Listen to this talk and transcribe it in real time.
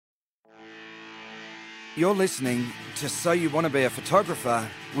You're listening to So You Want to Be a Photographer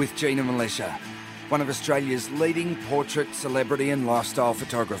with Gina Militia, one of Australia's leading portrait, celebrity and lifestyle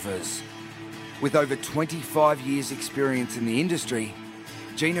photographers. With over 25 years experience in the industry,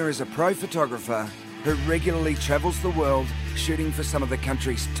 Gina is a pro photographer who regularly travels the world shooting for some of the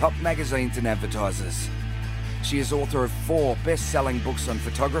country's top magazines and advertisers. She is author of 4 best-selling books on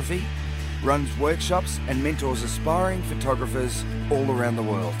photography, runs workshops and mentors aspiring photographers all around the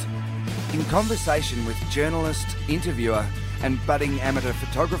world. In conversation with journalist, interviewer and budding amateur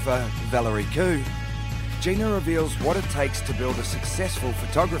photographer Valerie Khoo, Gina reveals what it takes to build a successful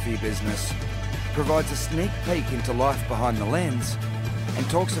photography business, provides a sneak peek into life behind the lens, and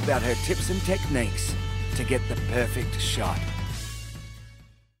talks about her tips and techniques to get the perfect shot.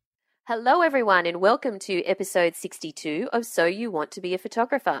 Hello everyone and welcome to episode 62 of So You Want to Be a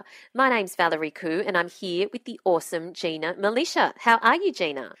Photographer. My name's Valerie Khoo and I'm here with the awesome Gina Militia. How are you,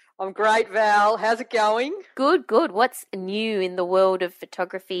 Gina? I'm great, Val. How's it going? Good, good. What's new in the world of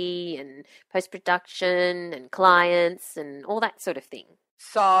photography and post-production and clients and all that sort of thing?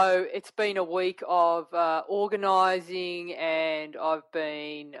 So it's been a week of organising, and I've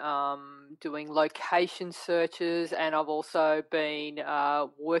been doing location searches, and I've also been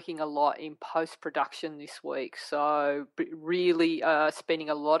working a lot in post-production this week. So really spending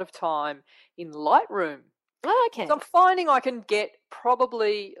a lot of time in Lightroom. Oh, okay. So I'm finding I can get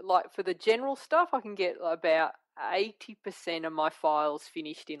probably, like for the general stuff, I can get about 80% of my files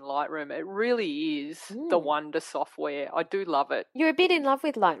finished in Lightroom. It really is the wonder software. I do love it. You're a bit in love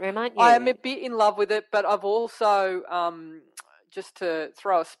with Lightroom, aren't you? I am a bit in love with it, but I've also, just to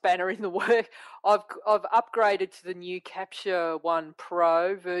throw a spanner in the work, I've upgraded to the new Capture One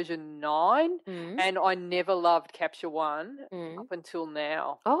Pro version 9, and I never loved Capture One up until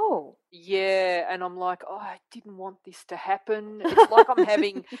now. Oh. Yeah, and I'm like, oh, I didn't want this to happen. It's like I'm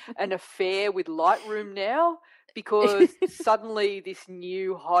having an affair with Lightroom now, because suddenly this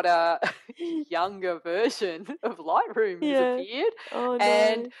new, hotter, younger version of Lightroom has appeared. Oh, no.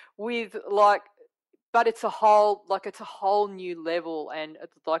 And with but it's a whole new level, and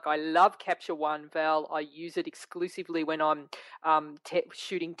it's like I love Capture One, Val. I use it exclusively when I'm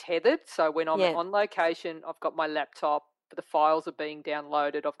shooting tethered. So when I'm on location, I've got my laptop, the files are being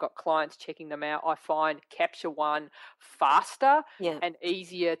downloaded, I've got clients checking them out. I find Capture One faster and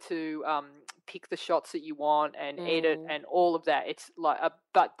easier to pick the shots that you want and edit and all of that. It's like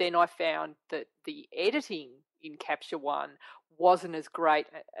but then I found that the editing in Capture One wasn't as great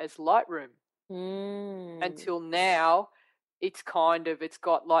as Lightroom. Until now, it's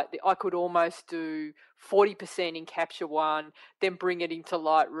got like I could almost do 40% in Capture One, then bring it into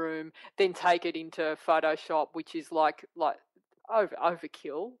Lightroom, then take it into Photoshop, which is like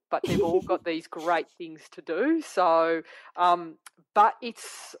overkill. But they've all got these great things to do. So, but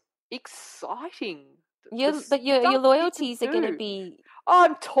it's exciting. But your loyalties are going to be...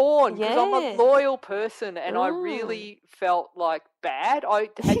 I'm torn because I'm a loyal person, and I really felt like bad. I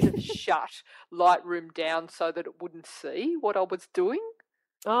had to shut Lightroom down so that it wouldn't see what I was doing.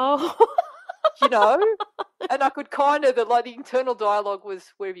 Oh. You know? And I could the internal dialogue was,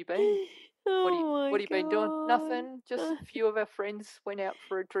 where have you been? What have you been doing? Nothing. Just a few of our friends went out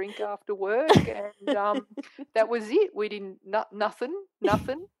for a drink after work, and that was it. We didn't, nothing.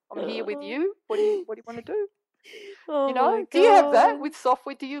 I'm here with you. What do you want to do? Oh, you know, do you have that with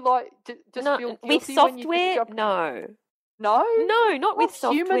software? Do you just feel guilty with software? When you just No, not with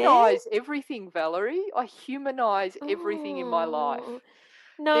software. I humanise everything, Valerie. I humanise everything in my life.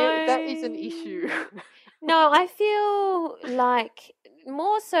 No, that is an issue. No, I feel like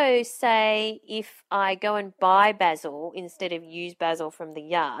more so, say, if I go and buy basil instead of use basil from the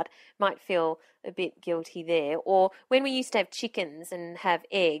yard, might feel a bit guilty there. Or when we used to have chickens and have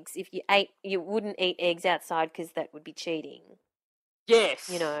eggs, if you wouldn't eat eggs outside because that would be cheating. Yes.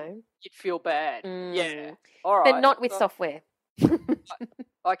 You know? You'd feel bad. Yeah. All right. But not with software.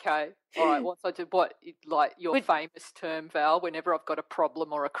 Okay. All right. Once I do your famous term, Val, whenever I've got a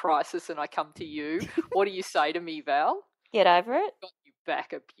problem or a crisis and I come to you, what do you say to me, Val? Get over it. Got you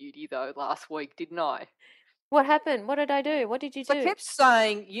back a beauty though last week, didn't I? What happened? What did I do? What did you do? I kept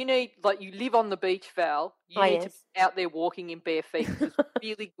saying you need, you live on the beach, Val. You need to be out there walking in bare feet. It's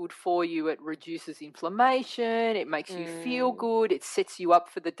really good for you. It reduces inflammation. It makes you feel good. It sets you up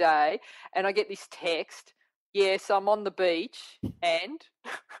for the day. And I get this text. Yes, I'm on the beach and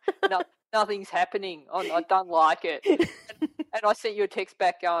nothing's happening. I don't like it. And I sent you a text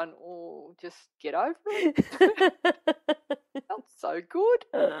back going, oh, just get over it. Felt so good.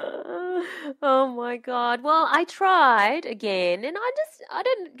 Oh, my God. Well, I tried again and I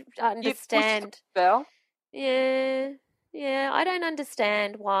didn't understand. Val? Yeah. Yeah, I don't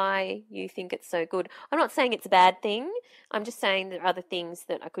understand why you think it's so good. I'm not saying it's a bad thing. I'm just saying there are other things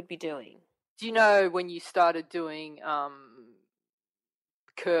that I could be doing. Do you know when you started doing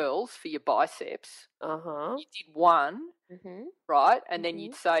curls for your biceps, Uh-huh. you did one, Mm-hmm. right? And then Mm-hmm.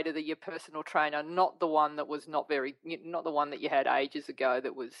 you'd say to your personal trainer, not the one that was not the one that you had ages ago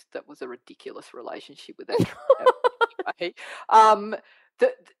that was a ridiculous relationship with that trainer. Anyway, um,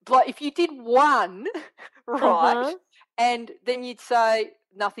 like if you did one, right, Uh-huh. and then you'd say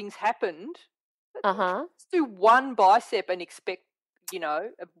nothing's happened. Uh-huh. Let's do one bicep and expect, a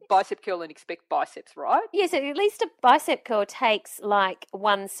bicep curl and expect biceps, right? Yes, at least a bicep curl takes like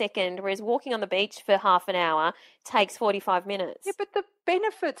 1 second, whereas walking on the beach for half an hour takes 45 Yeah, minutes. but the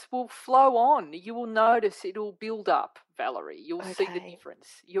benefits will flow on. You will notice it'll build up, Valerie. You'll see the Okay.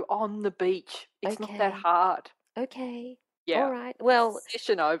 difference. You're on the beach. It's not that Okay. hard. Okay. All Yeah. right. Well,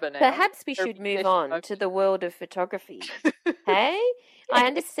 Session over now. perhaps we should Therapy move session on over. to the world of photography. Hey? I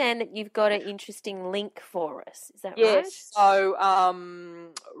understand that you've got an interesting link for us. Is that right? Yes. So,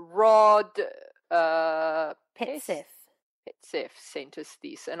 Rod Petsef. Petsef sent us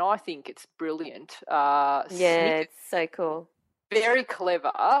this, and I think it's brilliant. Yeah, Snickers, it's so cool. very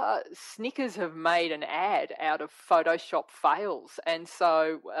clever. Snickers have made an ad out of Photoshop fails, and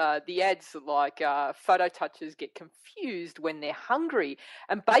so the ads are like photo touchers get confused when they're hungry,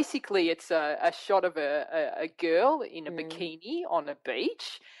 and basically it's a shot of a girl in a Mm. bikini on a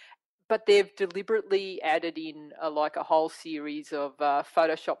beach, but they've deliberately added in like a whole series of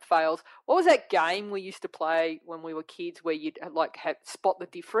Photoshop fails. What was that game we used to play when we were kids, where you'd like spot the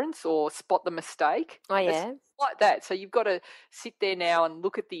difference or spot the mistake? Oh, It's yeah. like that. So you've got to sit there now and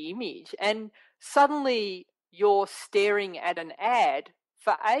look at the image, and suddenly you're staring at an ad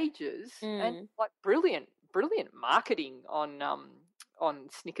for ages, and Mm. like brilliant marketing on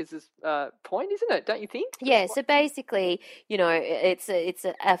Snickers' point, isn't it? Don't you think? Yeah, so basically, it's a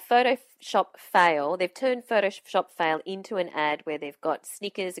Photoshop fail. They've turned Photoshop fail into an ad where they've got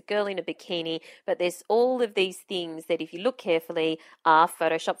Snickers, a girl in a bikini, but there's all of these things that if you look carefully are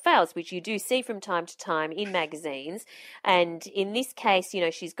Photoshop fails, which you do see from time to time in magazines. And in this case,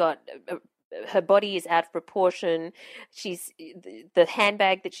 she's got her body is out of proportion. The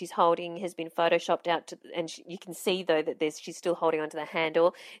handbag that she's holding has been photoshopped out to, and you can see though that she's still holding onto the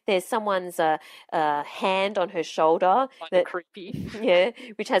handle. There's someone's hand on her shoulder Kind of that, creepy. yeah,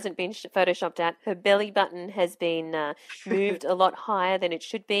 which hasn't been photoshopped out. Her belly button has been moved a lot higher than it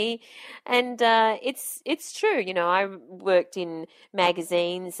should be, and it's true. I worked in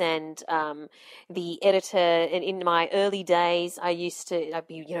magazines, and the editor, and in my early days, I'd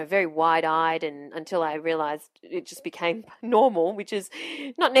be very wide eyed, and until I realized it just became normal, which is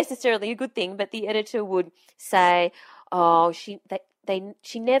not necessarily a good thing. But the editor would say, "Oh, she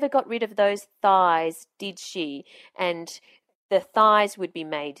never got rid of those thighs, did she?" And the thighs would be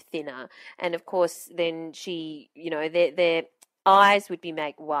made thinner, and of course, then their eyes would be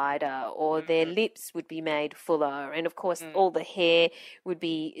made wider, or their Mm, lips would be made fuller, and of course, mm. all the hair would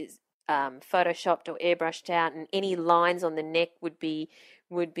be photoshopped or airbrushed out, and any lines on the neck would be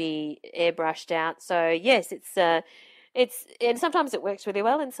airbrushed out. So yes, it's and sometimes it works really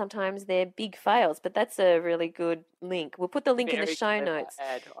well, and sometimes they're big fails. But that's a really good link. We'll put the link in the Very show clever notes.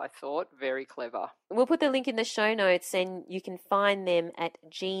 ad, I thought. Very clever. We'll put the link in the show notes, and you can find them at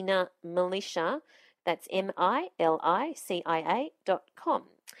Gina Milicia. That's milicia.com.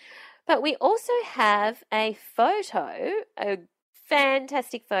 But we also have a photo, a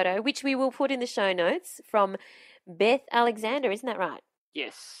fantastic photo, which we will put in the show notes from Beth Alexander. Isn't that right?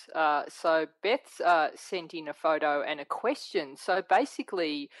 Yes. So Beth sent in a photo and a question. So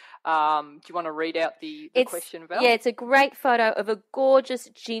basically, do you want to read out the question, Val? It's a great photo of a gorgeous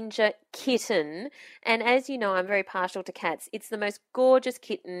ginger kitten, and as you know, I'm very partial to cats. It's the most gorgeous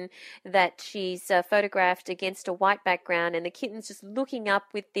kitten that she's photographed against a white background, and the kitten's just looking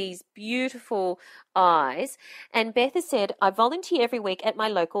up with these beautiful eyes. And Beth has said, "I volunteer every week at my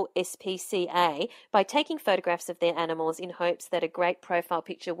local SPCA by taking photographs of their animals in hopes that a great profile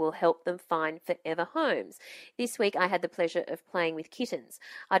picture will help them find forever homes. This week I had the pleasure of playing with kittens.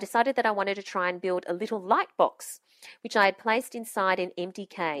 I decided that I wanted to try and build a little light box, which I had placed inside an empty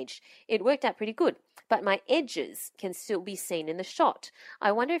cage. It worked out pretty good, but my edges can still be seen in the shot.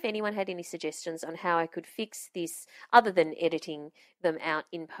 I wonder if anyone had any suggestions on how I could fix this other than editing them out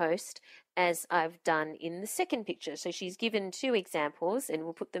in post, as I've done in the second picture." So she's given 2 examples, and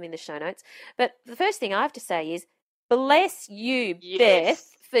we'll put them in the show notes. But the first thing I have to say is, bless you, Yes.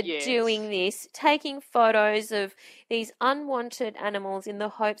 Beth, for Yes. doing this, taking photos of these unwanted animals in the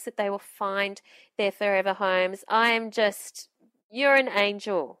hopes that they will find their forever homes. You're an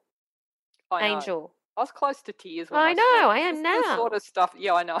angel. I know. Angel. I was close to tears when I I saw know, it. I This am is the sort now. of stuff,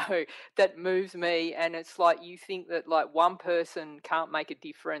 yeah, I know, that moves me, and it's like you think that like one person can't make a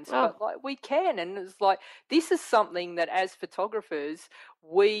difference, Oh, but like we can, and it's like this is something that as photographers,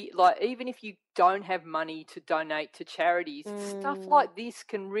 we like even if you don't have money to donate to charities, stuff mm, like this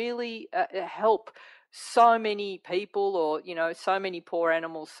can really help so many people or so many poor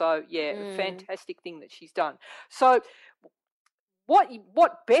animals. So yeah, a mm, fantastic thing that she's done. So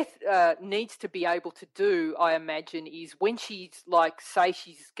what Beth needs to be able to do, I imagine, is when she's like, say,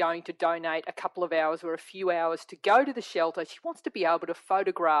 she's going to donate a couple of hours or a few hours to go to the shelter, she wants to be able to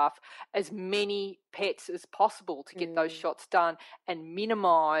photograph as many pets as possible to get those mm. shots done and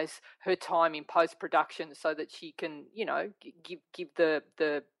minimize her time in post production so that she can, give the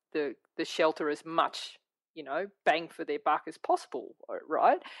shelter as much, bang for their buck as possible,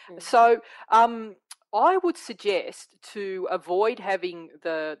 right? Mm. So, I would suggest to avoid having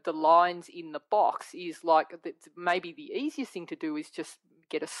the lines in the box is like maybe the easiest thing to do is just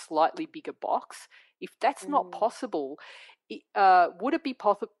get a slightly bigger box. If that's not Mm. possible, would it be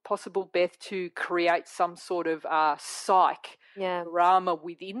possible, Beth, to create some sort of psych Yeah. drama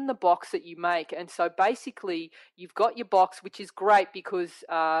within the box that you make? And so basically, you've got your box, which is great because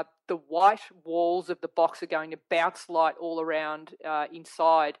the white walls of the box are going to bounce light all around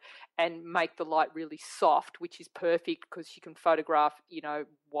inside and make the light really soft, which is perfect because you can photograph,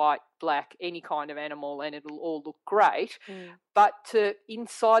 white, black, any kind of animal, and it'll all look great. Mm. But to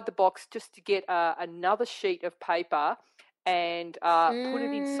inside the box, just to get another sheet of paper and put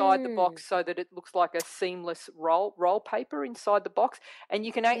it inside the Mm. box so that it looks like a seamless roll paper inside the box, and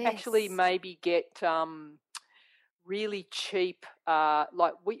you can actually Yes. maybe get really cheap.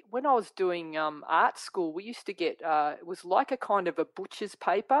 Like when I was doing art school, we used to get it was like a kind of a butcher's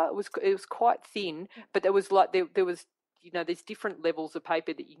paper. It was quite thin, but there was like there was there's different levels of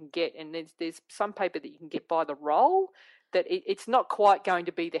paper that you can get, and there's some paper that you can get by the roll. That it's not quite going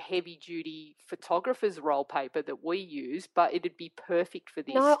to be the heavy duty photographer's roll paper that we use, but it'd be perfect for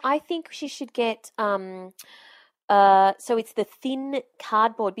this. No, I think she should get so it's the thin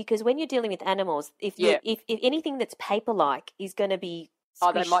cardboard because when you're dealing with animals, Yeah. if anything that's paper-like is going to be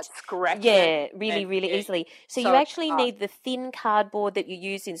Oh, they might squished, scratch it, yeah, really, and really yeah. easily. So you So it's actually hard. need the thin cardboard that you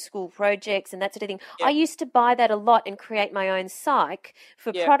use in school projects and that sort of thing. Yeah. I used to buy that a lot and create my own psych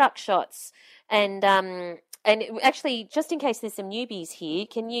for Yeah. product shots. And actually, just in case there's some newbies here,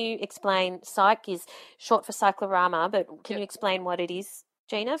 can you explain psych is short for cyclorama, but can Yeah. you explain what it is,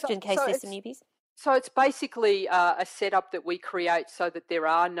 Gina, So, in case so there's some it's newbies? So it's basically a setup that we create so that there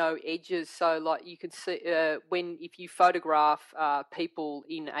are no edges. So like you can see if you photograph people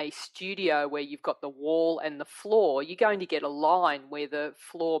in a studio where you've got the wall and the floor, you're going to get a line where the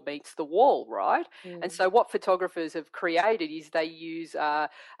floor meets the wall, right? And Mm. so what photographers have created is they use a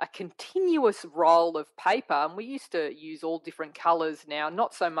continuous roll of paper, and we used to use all different colors now,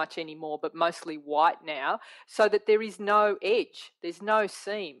 not so much anymore, but mostly white now, so that there is no edge, there's no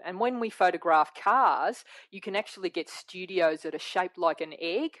seam. And when we photograph cars, you can actually get studios that are shaped like an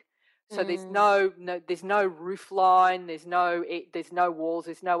egg. So there's Mm. there's no roof line, there's no walls,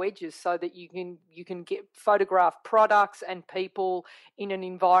 there's no edges, so that you can get photograph products and people in an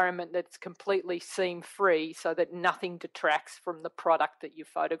environment that's completely seam free, so that nothing detracts from the product that you're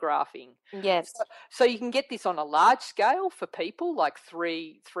photographing. Yes. So you can get this on a large scale for people, like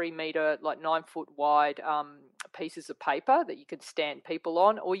 3 meter, like 9 foot wide pieces of paper that you can stand people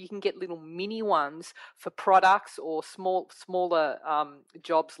on, or you can get little mini ones for products or smaller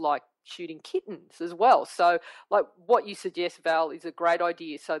jobs like shooting kittens as well. So like what you suggest, Val, is a great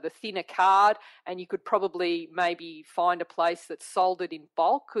idea. So the thinner card, and you could probably maybe find a place that sold it in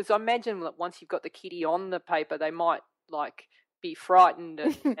bulk, because I imagine that once you've got the kitty on the paper, they might like be frightened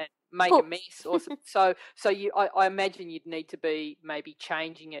and make a Cool. mess, or so I imagine you'd need to be maybe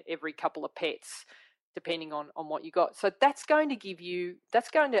changing it every couple of pets depending on what you got. So that's going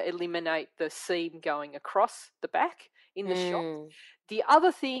to eliminate the seam going across the back in the shot. Mm. The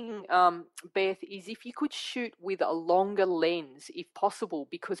other thing, Beth, is if you could shoot with a longer lens, if possible,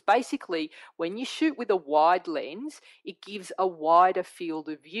 because basically when you shoot with a wide lens, it gives a wider field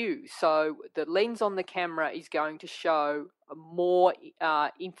of view. So the lens on the camera is going to show more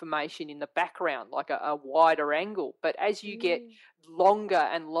information in the background, like a wider angle. But as you get Mm. longer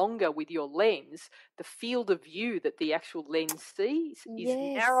and longer with your lens, the field of view that the actual lens sees is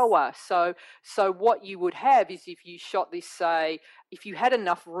Yes. narrower. So what you would have is, if you shot this, say, if you had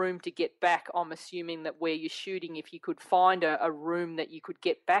enough room to get back, I'm assuming that where you're shooting, if you could find a room that you could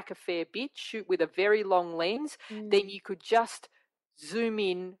get back a fair bit, shoot with a very long lens, then Mm. you could just zoom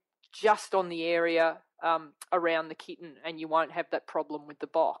in just on the area around the kitten, and you won't have that problem with the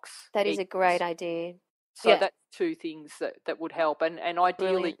box. That is a great idea. So that's two things that would help, and ideally.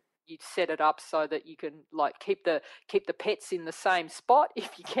 Brilliant. You'd set it up so that you can like keep the pets in the same spot if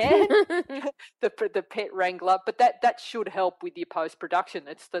you can, the pet wrangler. But that should help with your post production.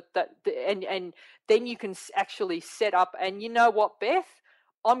 It's and then you can actually set up. And you know what, Beth?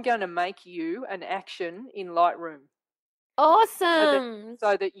 I'm going to make you an action in Lightroom. Awesome.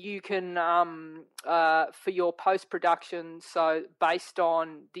 So that you can for your post production. So based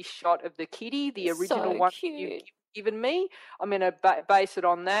on this shot of the kitty, the original one you've given me, I'm going to base it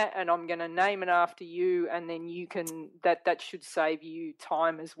on that, and I'm going to name it after you, and then you can that should save you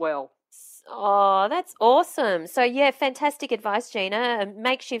time as well. Oh, that's awesome. So, yeah, fantastic advice, Gina.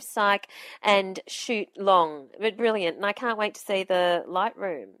 Makeshift psych and shoot long. Brilliant. And I can't wait to see the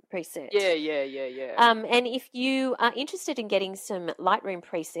Lightroom preset. Yeah. And if you are interested in getting some Lightroom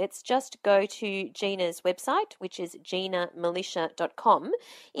presets, just go to Gina's website, which is ginamilitia.com.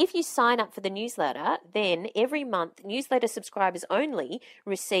 If you sign up for the newsletter, then every month newsletter subscribers only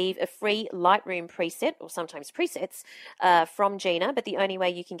receive a free Lightroom preset, or sometimes presets, from Gina, but the only way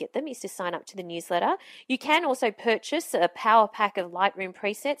you can get them is to sign up to the newsletter. You can also purchase a power pack of Lightroom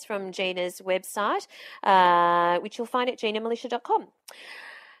presets from Gina's website, which you'll find at ginamilitia.com.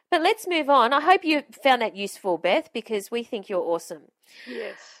 But let's move on. I hope you found that useful, Beth, because we think you're awesome.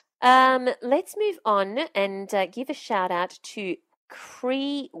 Yes. Let's move on and give a shout out to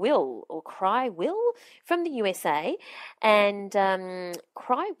Cry Will from the USA, and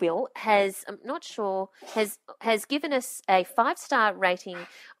Cry Will has, I'm not sure, has given us a 5-star rating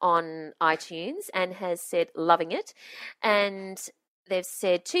on iTunes and has said loving it, and they've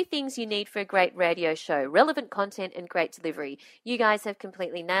said 2 things you need for a great radio show: relevant content and great delivery. You guys have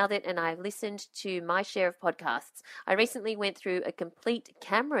completely nailed it, and I've listened to my share of podcasts. I recently went through a complete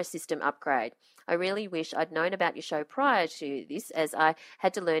camera system upgrade. I really wish I'd known about your show prior to this, as I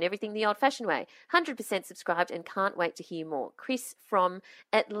had to learn everything the old-fashioned way. 100% subscribed and can't wait to hear more. Chris from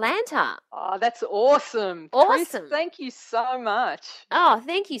Atlanta. Oh, that's awesome. Awesome. Chris, thank you so much. Oh,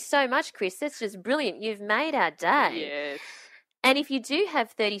 thank you so much, Chris. That's just brilliant. You've made our day. Yes. And if you do have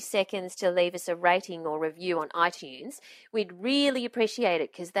 30 seconds to leave us a rating or review on iTunes, we'd really appreciate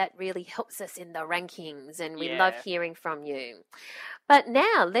it, because that really helps us in the rankings, and we love hearing from you. But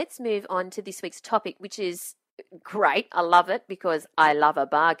now let's move on to this week's topic, which is great. I love it because I love a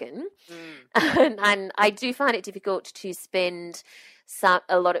bargain. And I do find it difficult to spend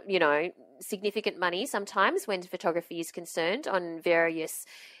a lot of, significant money sometimes when photography is concerned on various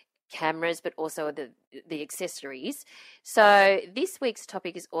cameras, but also the accessories. So this week's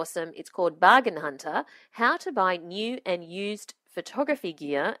topic is awesome. It's called Bargain Hunter: How to Buy New and Used Photography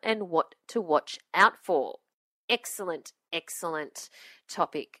Gear and What to Watch Out For. Excellent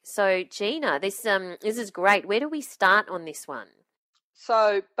topic. So Gina, this is great. Where do we start on this one?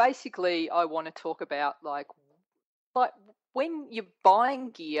 So basically, I want to talk about like when you're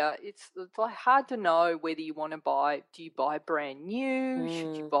buying gear, it's like hard to know whether you want to buy. Do you buy brand new?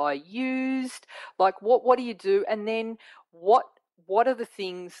 Should you buy used? Like what do you do? And then what are the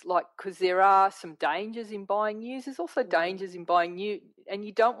things, like, because there are some dangers in buying used. There's also dangers in buying new, and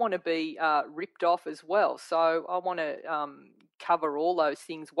you don't want to be ripped off as well. So I want to cover all those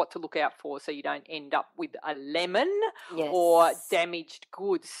things, what to look out for, so you don't end up with a lemon or damaged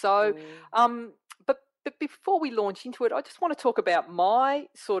goods. So But before we launch into it, I just want to talk about my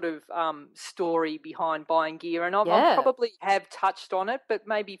sort of story behind buying gear. And I probably have touched on it, but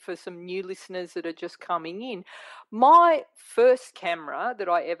maybe for some new listeners that are just coming in, my first camera that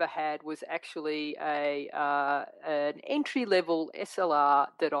I ever had was actually an entry-level SLR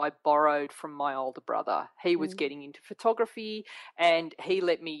that I borrowed from my older brother. He was getting into photography, and he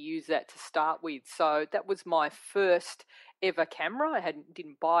let me use that to start with. So that was my first ever camera. I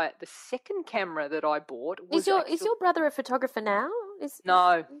didn't buy it. The second camera that I bought was is your brother a photographer now?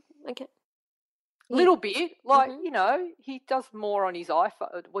 No. Okay. Little bit, like he does more on his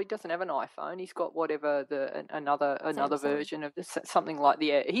iPhone. Well, he doesn't have an iPhone. He's got whatever another Samsung version of something like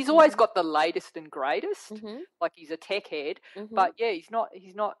He's always got the latest and greatest. Like he's a tech head, but he's not.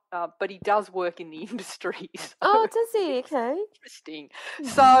 But he does work in the industry. So oh, does he? Okay. Interesting.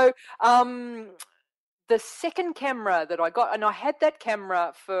 So, the second camera that I got, and I had that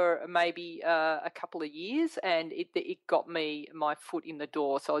camera for maybe a couple of years, and it got me my foot in the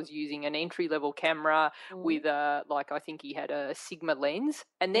door. So I was using an entry level camera with I think he had a Sigma lens,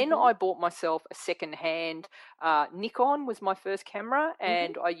 and then I bought myself a second hand Nikon was my first camera,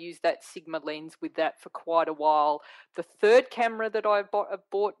 and I used that Sigma lens with that for quite a while. The third camera that I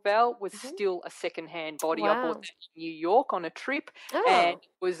bought Val, was still a second hand body. I bought that in New York on a trip, and it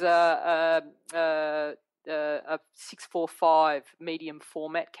was a 645 medium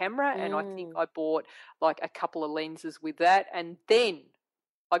format camera, and I think I bought like a couple of lenses with that, and then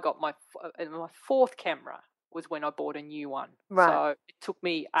I got my fourth camera was when I bought a new one. Right. So it took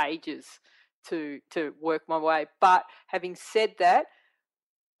me ages to work my way. But having said that,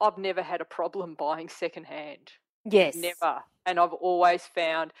 I've never had a problem buying secondhand. Yes. Never. And I've always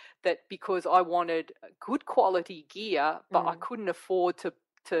found that because I wanted good quality gear, but I couldn't afford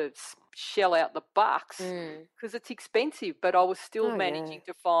to shell out the bucks because it's expensive, but I was still managing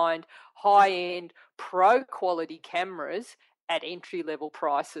to find high-end pro quality cameras at entry-level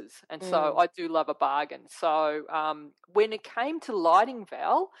prices, and so I do love a bargain. So when it came to lighting,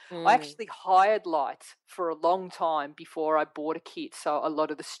 Val, I actually hired lights for a long time before I bought a kit. So a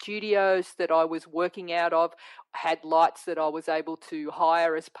lot of the studios that I was working out of had lights that I was able to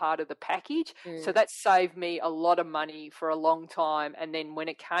hire as part of the package. So that saved me a lot of money for a long time. And then when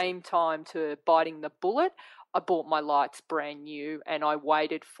it came time to biting the bullet, I bought my lights brand new, and I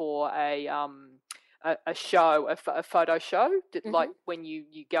waited for a show, a photo show, like when you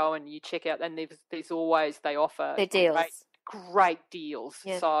go and you check out, and there's always, they offer the deals. Great deals.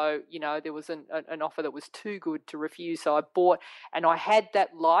 Yeah. So, there was an offer that was too good to refuse. So I bought, and I had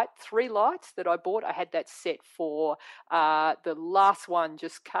that light, 3 lights that I bought. I had that set for the last one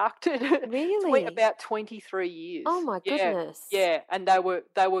just carked it. Really? About 23 years. Oh my goodness. Yeah, and they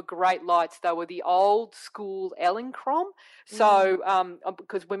were great lights. They were the old school Elinchrom. So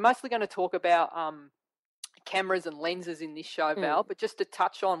because we're mostly going to talk about cameras and lenses in this show, Val, but just to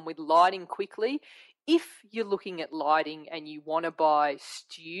touch on with lighting quickly, if you're looking at lighting and you want to buy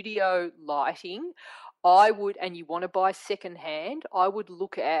studio lighting, and you want to buy secondhand, I would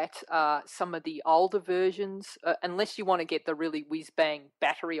look at some of the older versions, unless you want to get the really whiz-bang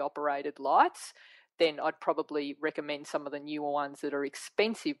battery-operated lights. Then I'd probably recommend some of the newer ones that are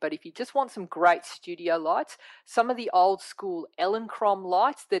expensive. But if you just want some great studio lights, some of the old school Elinchrom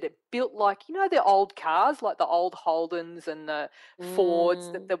lights that are built like, the old cars, like the old Holdens and the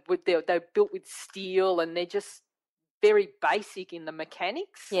Fords, that they're built with steel, and they're just very basic in the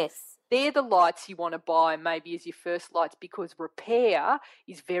mechanics. Yes. They're the lights you want to buy maybe as your first lights, because repair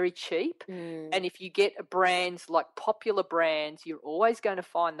is very cheap. And if you get brands like popular brands, you're always going to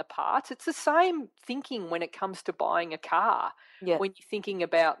find the parts. It's the same thinking when it comes to buying a car. Yeah. When you're thinking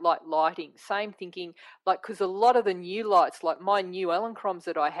about like lighting, same thinking, like, because a lot of the new lights, like my new Elinchroms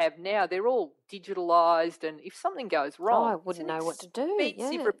that I have now, they're all digitalized, and if something goes wrong, I wouldn't know what to do.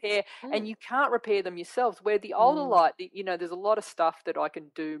 Expensive repair, and you can't repair them yourselves. Where the older light, there's a lot of stuff that I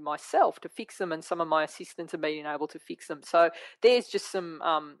can do myself to fix them, and some of my assistants have been able to fix them. So there's just some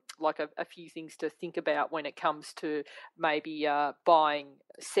like a few things to think about when it comes to maybe buying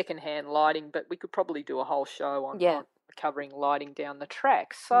secondhand lighting. But we could probably do a whole show on covering lighting down the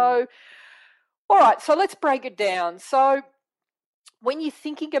track. So, all right, so let's break it down. So when you're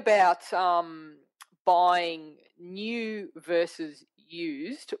thinking about buying new versus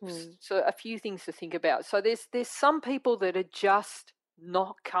used, so a few things to think about. So there's some people that are just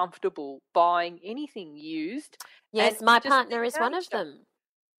not comfortable buying anything used. Yes, my partner is one of them.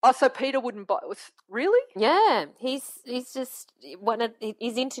 Oh, so Peter wouldn't buy? Really? Yeah, he's just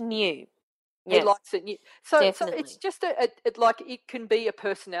he's into new. Yes. He likes it new. So it's just it can be a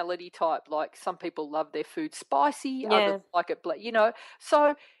personality type. Like some people love their food spicy, others like it,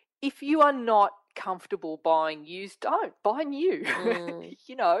 So if you are not comfortable buying used, don't buy new.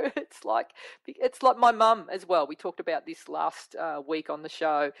 It's like my mum as well. We talked about this last week on the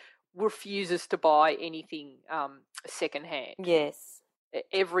show. Refuses to buy anything secondhand. Yes,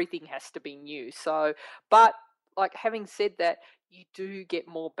 everything has to be new. So, but like having said that, you do get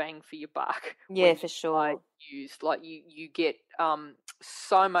more bang for your buck. Yeah, for sure. Used, like you get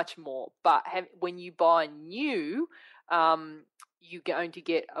so much more. But when you buy new, you're going to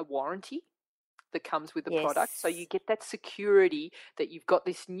get a warranty that comes with the product. So you get that security that you've got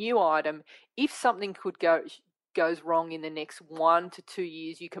this new item. If something goes wrong in the next 1 to 2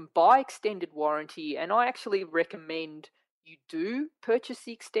 years, you can buy extended warranty. And I actually recommend you do purchase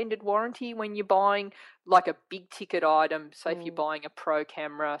the extended warranty when you're buying like a big ticket item. So if you're buying a pro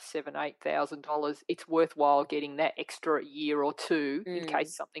camera, $7,000-8,000, it's worthwhile getting that extra year or two in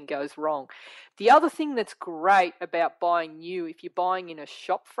case something goes wrong. The other thing that's great about buying new, if you're buying in a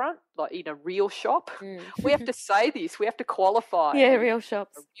shop front, like in a real shop, we have to say this, we have to qualify. Yeah, real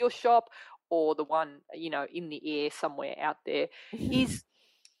shops. A real shop or the one, you know, in the air somewhere out there, is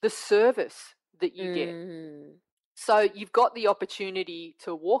the service that you get. So you've got the opportunity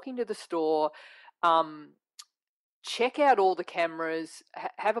to walk into the store, check out all the cameras,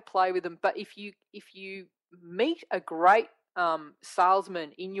 have a play with them. But if you meet a great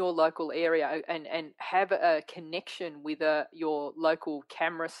salesman in your local area and have a connection with your local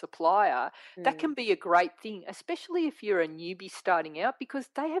camera supplier, that can be a great thing, especially if you're a newbie starting out, because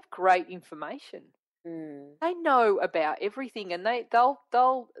they have great information. They know about everything, and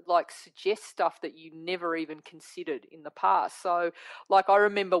they'll like suggest stuff that you never even considered in the past. So like I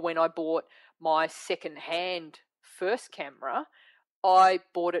remember when I bought my second-hand first camera, I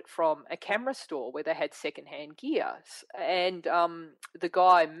bought it from a camera store where they had second-hand gear, and the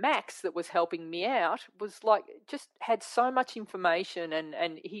guy Max that was helping me out was like just had so much information,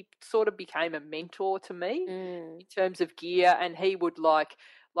 and he sort of became a mentor to me in terms of gear. And he would like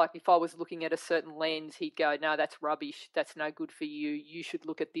if I was looking at a certain lens, he'd go, "No, that's rubbish. That's no good for you. You should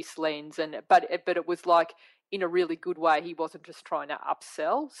look at this lens." And but it was like in a really good way. He wasn't just trying to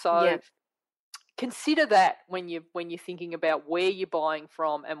upsell. So consider that when you're thinking about where you're buying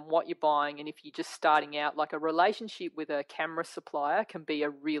from and what you're buying. And if you're just starting out, like a relationship with a camera supplier can be a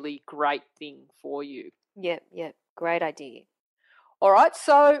really great thing for you. Yep, great idea. All right,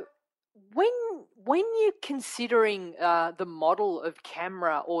 so when you're considering the model of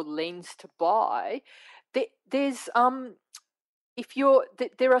camera or lens to buy, there's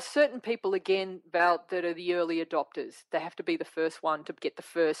there are certain people, again, Val, that are the early adopters. They have to be the first one to get the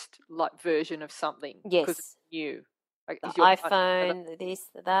first like version of something because it's new. The iPhone, this,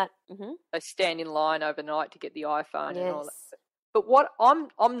 that. They stand in line overnight to get the iPhone and all that. But what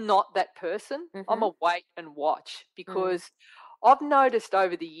I'm not that person. I'm a wait and watch, because I've noticed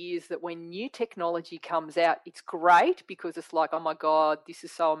over the years that when new technology comes out, it's great because it's like, oh my God, this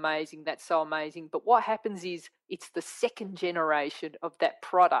is so amazing, that's so amazing. But what happens is it's the second generation of that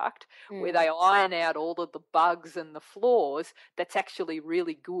product where they iron out all of the bugs and the flaws that's actually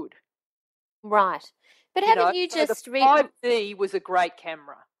really good. Right. But haven't you just... The 5D was a great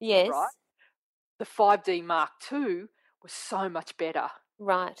camera. Yes. Right? The 5D Mark II was so much better.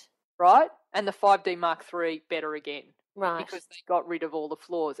 Right. Right? And the 5D Mark III better again. Right. Because they got rid of all the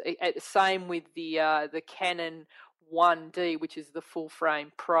flaws. Same with the Canon 1D, which is the full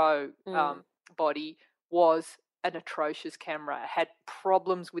frame Pro body, was an atrocious camera. It had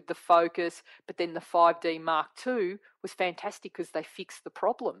problems with the focus, but then the 5D Mark II was fantastic because they fixed the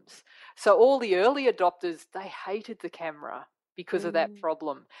problems. So all the early adopters, they hated the camera because of that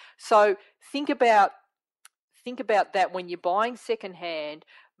problem. So think about that when you're buying secondhand.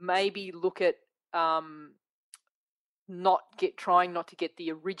 Maybe look at trying not to get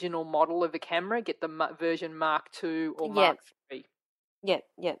the original model of a camera. Get the version Mark II or Mark III.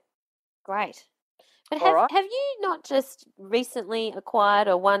 Yep. Great. But have you not just recently acquired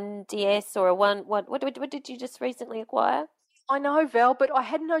a 1DS or a one? What did you just recently acquire? I know, Val, but I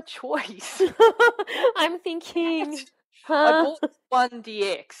had no choice. I'm thinking. I bought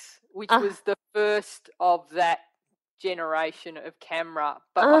 1DX, which was the first of that generation of camera,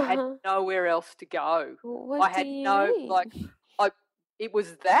 but I had nowhere else to go. It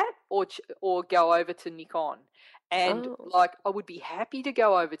was that or go over to Nikon, and like I would be happy to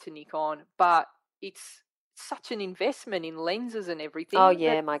go over to Nikon, but it's such an investment in lenses and everything. Oh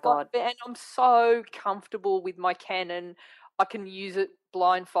yeah, my God! And I'm so comfortable with my Canon. I can use it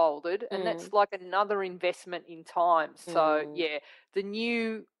blindfolded, and that's like another investment in time. So yeah, the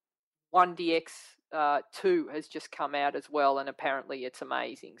new 1DX 2 has just come out as well, and apparently it's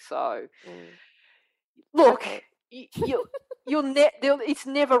amazing. So look, it's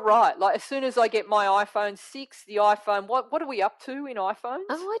never right. Like as soon as I get my iPhone 6, the iPhone, what are we up to in iPhones?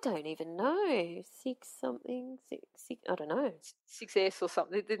 Oh, I don't even know. 6 something, 6 I don't know. 6S or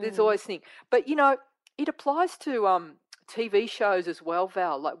something. There's always thing. But you know, it applies to TV shows as well,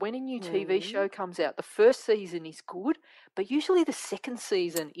 Val. Like when a new TV show comes out, the first season is good, but usually the second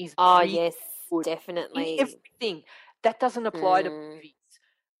season is yes, good. Definitely. In everything. That doesn't apply to movies.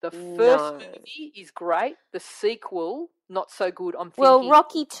 The first movie is great. The sequel, not so good. I'm thinking. Well,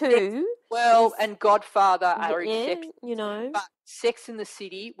 Rocky 2. And Godfather are exceptions. You know. But Sex and the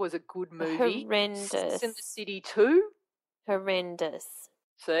City was a good movie. Horrendous. Sex and the City 2. Horrendous.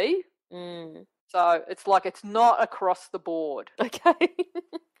 See? So it's like it's not across the board. Okay.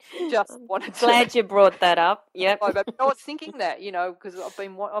 Just I'm wanted to. glad you brought that up. Yep. But I was thinking that, because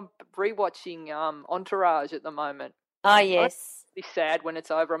I'm rewatching Entourage at the moment. Ah, yes. Be sad when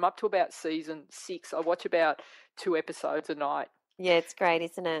it's over. I'm up to about season 6. I watch about 2 episodes a night. Yeah, it's great,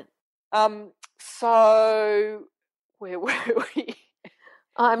 isn't it? So where were we?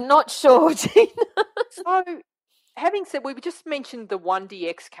 I'm not sure, Gina. So, having said, we just mentioned the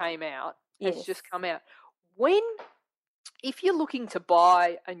 1DX came out. It's Yes. just come out. If you're looking to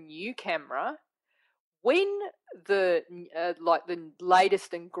buy a new camera, when the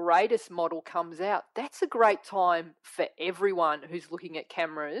latest and greatest model comes out, that's a great time for everyone who's looking at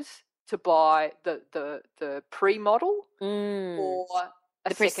cameras to buy the pre-model or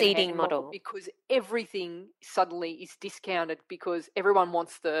the preceding second-hand model, because everything suddenly is discounted because everyone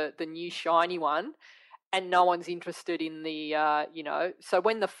wants the new shiny one. And no one's interested in the, So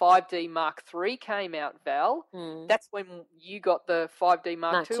when the 5D Mark III came out, Val, that's when you got the 5D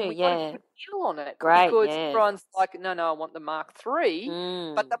Mark II. II, We got a good deal on it. Great, because yeah. everyone's like, no, I want the Mark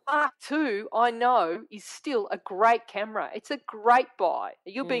III. But the Mark II, I know, is still a great camera. It's a great buy.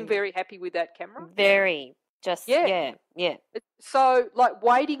 You're being very happy with that camera? Very. Just, yeah. So,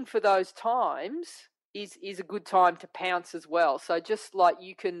 waiting for those times is a good time to pounce as well. So just like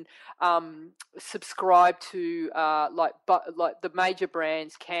you can subscribe to the major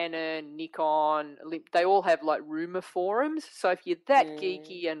brands, Canon, Nikon, they all have rumor forums. So if you're that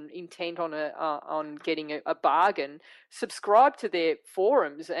geeky and intent on getting a bargain, subscribe to their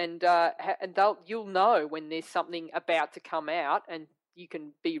forums and you'll know when there's something about to come out and you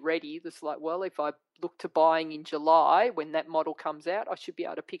can be ready. It's like, well, if I look to buying in July when that model comes out, I should be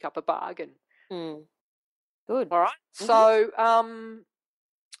able to pick up a bargain. Good. All right. So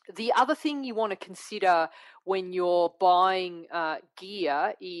the other thing you want to consider when you're buying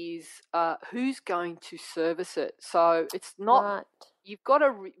gear is who's going to service it. So it's not you've got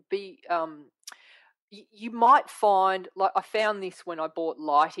to be you might find, I found this when I bought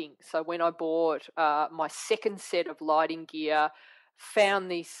lighting. So when I bought my second set of lighting gear, found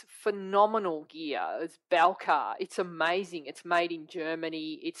this phenomenal gear. It's Balcar. It's amazing. It's made in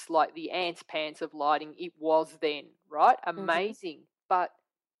Germany. It's like the ants pants of lighting. It was then, right? Amazing. But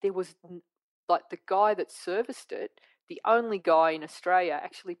there was the guy that serviced it, the only guy in Australia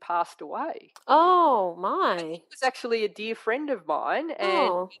actually passed away. Oh my! And he was actually a dear friend of mine,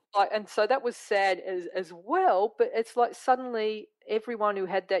 and so that was sad as well. But it's like suddenly everyone who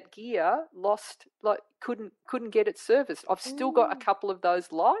had that gear lost, couldn't get it serviced. I've still got a couple of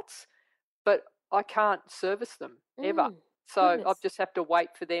those lights, but I can't service them ever. So I'll just have to wait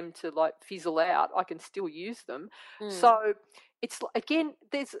for them to fizzle out. I can still use them. So it's again,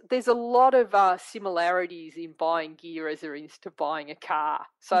 there's a lot of similarities in buying gear as there is to buying a car.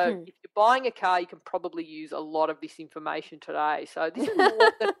 So if you're buying a car, you can probably use a lot of this information today. So this is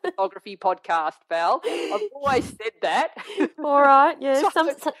more than a photography podcast, Val. I've always said that. All right, yeah.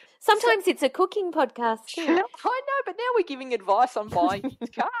 Sometimes it's a cooking podcast too. I know, but now we're giving advice on buying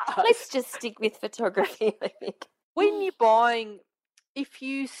used cars. Let's just stick with photography, I think. When you're buying, if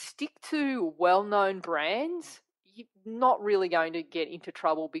you stick to well-known brands, you're not really going to get into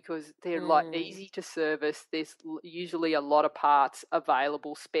trouble because they're easy to service. There's usually a lot of parts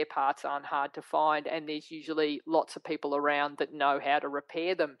available. Spare parts aren't hard to find, and there's usually lots of people around that know how to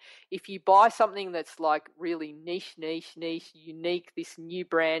repair them. If you buy something that's really niche, unique, this new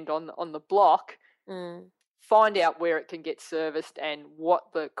brand on the block, find out where it can get serviced and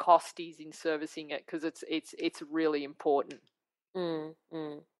what the cost is in servicing it, because it's really important.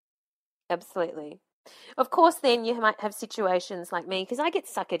 Absolutely. Of course, then you might have situations like me, because I get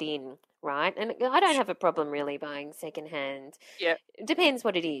suckered in, right? And I don't have a problem really buying secondhand. Yeah. It depends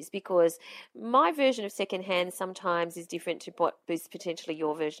what it is, because my version of secondhand sometimes is different to what is potentially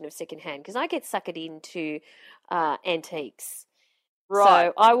your version of secondhand, because I get suckered into antiques. Right.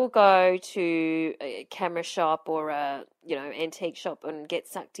 So I will go to a camera shop or a antique shop and get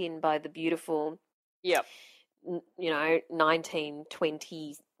sucked in by the beautiful,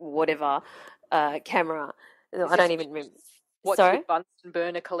 1920 whatever camera. I don't even remember. What's Sorry? your Bunsen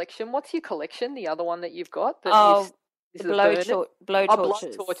burner collection? What's your collection? The other one that you've got? Blow torches.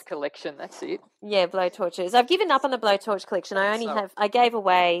 blowtorches Collection. That's it. Yeah, blowtorches. I've given up on the blowtorch collection. I gave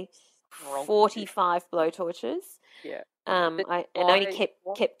away 45 blowtorches. Yeah. I only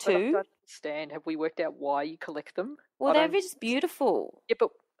kept 2. I don't understand. Have we worked out why you collect them? Well, they're just beautiful. Yeah, but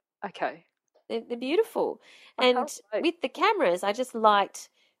okay. They're beautiful. And with the cameras, I just liked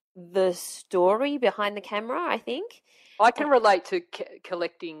the story behind the camera, I think. I can relate to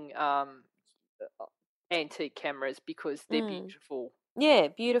collecting antique cameras because they're beautiful. Yeah,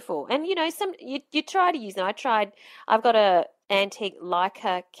 beautiful. And you try to use them. I've got a antique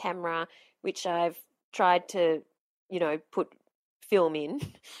Leica camera which I've tried to, put film in.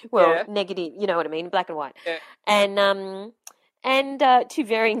 Well, Yeah, negative, you know what I mean, black and white. yeah. And to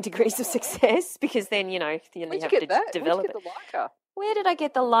varying degrees of success because then, then you Where'd you have get to that? Where'd you develop get it. the Leica? Where did I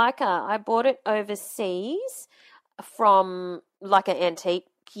get the Leica? I bought it overseas from like an antique,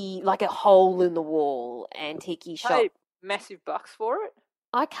 like a hole in the wall antique shop. Paid massive bucks for it.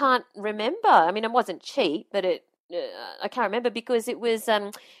 I can't remember. I mean, it wasn't cheap, but I can't remember because it was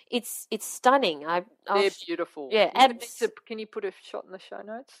it's stunning. They're beautiful. Yeah, Can you put a shot in the show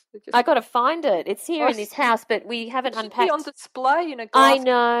notes? I got to find it. It's here in this house, but we haven't It should unpacked. be on display in a I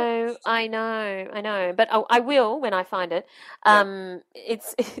glass. know, but I will when I find it. Yeah.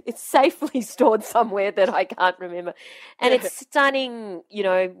 It's safely stored somewhere that I can't remember, and Yeah. it's stunning.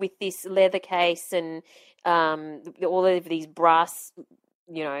 With this leather case and all of these brass,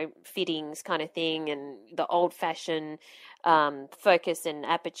 fittings kind of thing, and the old-fashioned focus and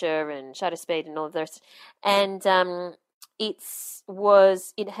aperture and shutter speed and all of this, and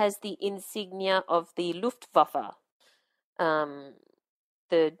it has the insignia of the Luftwaffe.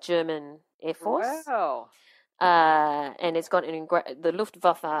 The German Air Force. Wow. And it's got the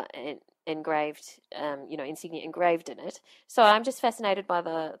Luftwaffe engraved, insignia engraved in it. So I'm just fascinated by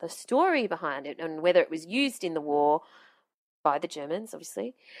the story behind it and whether it was used in the war by the Germans,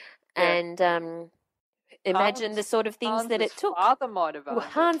 obviously, Yeah. and imagine the sort of things that it Hans's took. father might have Well, owned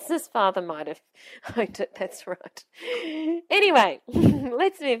it. Hans's father might have owned it. That's right. Anyway,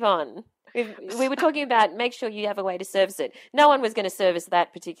 let's move on. We were talking about make sure you have a way to service it. No one was going to service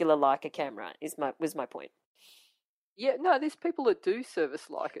that particular Leica camera. Was my point. Yeah, no, there's people that do service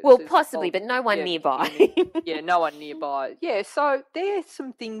like it. Well, There's possibly, but no one yeah, nearby. yeah, no one nearby. Yeah, so there's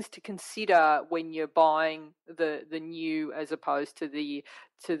some things to consider when you're buying the new as opposed to the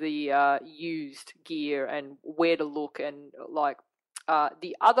used gear and where to look and like.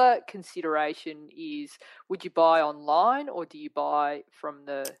 The other consideration is, would you buy online or do you buy from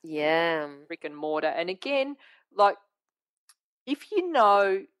the Yeah. brick and mortar? And again, like if you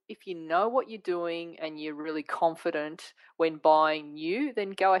know what you're doing and you're really confident when buying new,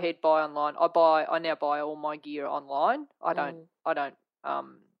 then go ahead, buy online. I now buy all my gear online. I don't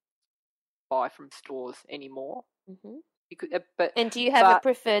buy from stores anymore. Mm-hmm. But and do you have a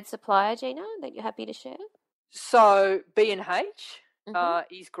preferred supplier, Gina, that you're happy to share? So B&H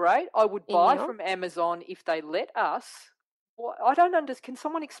is great. I would buy from Amazon if they let us. Well, I don't understand. Can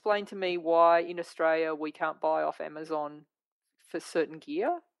someone explain to me why in Australia we can't buy off Amazon for certain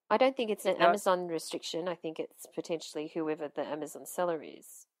gear? I don't think it's an Amazon restriction. I think it's potentially whoever the Amazon seller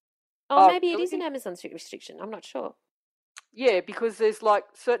is. Oh, maybe really? It is an Amazon restriction. I'm not sure. Yeah, because there's like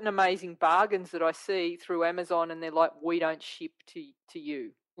certain amazing bargains that I see through Amazon and they're like, we don't ship to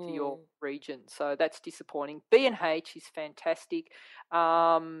you, to your region. So that's disappointing. B&H is fantastic.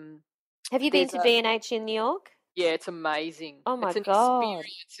 Have you been to B&H in New York? Yeah, it's amazing. Oh my God.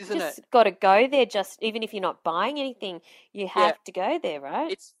 Experience, isn't it? Got to go there even if you're not buying anything, you have to go there,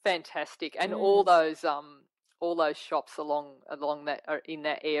 right? It's fantastic. And all those shops along that in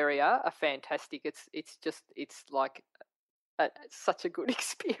that area are fantastic. It's like such a good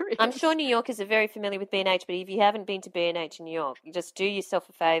experience. I'm sure New Yorkers are very familiar with B&H, but if you haven't been to B&H in New York, you just do yourself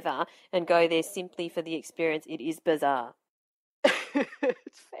a favor and go there simply for the experience. It is bizarre.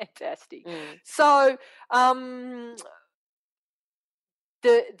 It's fantastic. So, and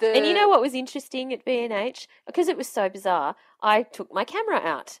you know what was interesting at B&H? Because it was so bizarre, I took my camera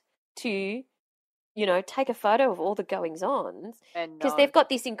out to, take a photo of all the goings-ons. Because they've got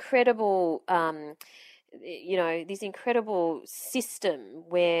this incredible, this incredible system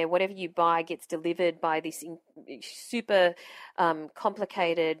where whatever you buy gets delivered by this super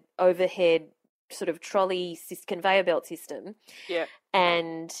complicated overhead sort of trolley conveyor belt system. Yeah.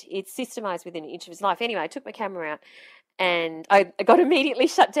 And it's systemized within an inch of his life. Anyway, I took my camera out and I got immediately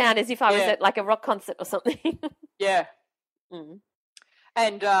shut down as if I was at like a rock concert or something. Yeah. And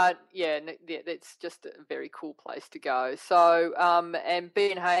it's just a very cool place to go. So, and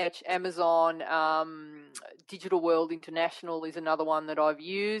B&H, Amazon, Digital World International is another one that I've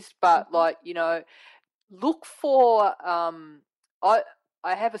used. But look for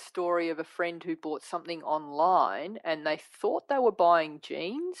I have a story of a friend who bought something online and they thought they were buying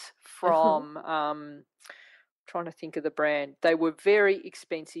jeans from trying to think of the brand. They were very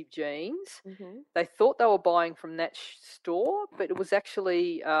expensive jeans. They thought they were buying from that store, but it was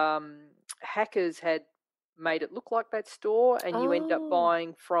actually hackers had made it look like that store, and you end up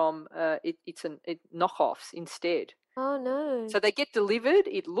buying from knockoffs instead. Oh no. So they get delivered.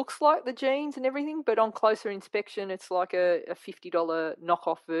 It looks like the jeans and everything, but on closer inspection, it's like a $50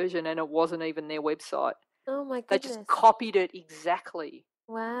 knockoff version, and it wasn't even their website. Oh my They just goodness. copied it exactly.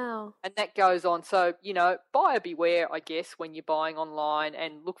 Wow. And that goes on. So, buyer beware, I guess, when you're buying online,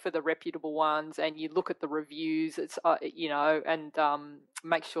 and look for the reputable ones, and you look at the reviews. It's, and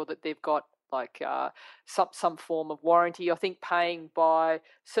make sure that they've got like some form of warranty. I think paying by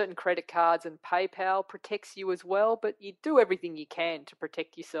certain credit cards and PayPal protects you as well, but you do everything you can to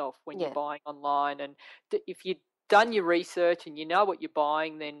protect yourself when you're buying online. And if you've done your research and you know what you're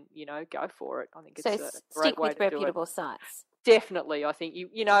buying, then, go for it. I think it's a great stick way with to do it. reputable sites. Definitely, I think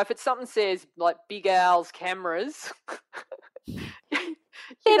if it's something says like Big Al's cameras, there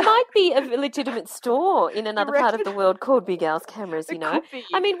might be a legitimate store in another part of the world called Big Al's Cameras. It could be,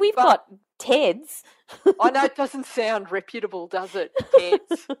 I mean, we've got Ted's. I know it doesn't sound reputable, does it?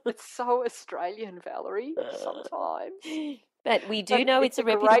 Ted's. It's so Australian, Valerie. Sometimes, but we do know it's a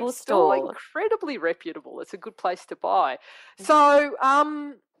reputable great store. Incredibly reputable. It's a good place to buy. So,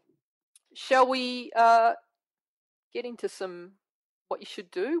 shall we get into what you should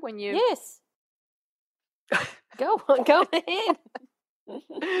do when you? Yes. Go ahead.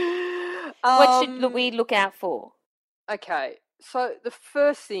 What should we look out for? Okay, so the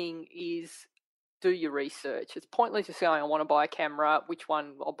first thing is do your research. It's pointless just going, I want to buy a camera. Which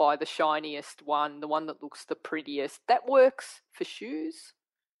one? I'll buy the shiniest one, the one that looks the prettiest. That works for shoes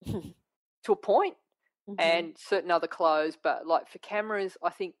to a point, and certain other clothes. But like for cameras, I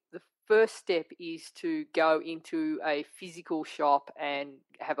think the first step is to go into a physical shop and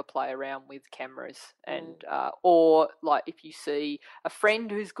have a play around with cameras, and or like if you see a friend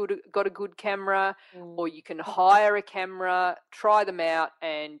who's got a good camera, or you can hire a camera, try them out,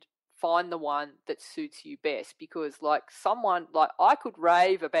 and find the one that suits you best. Because like I could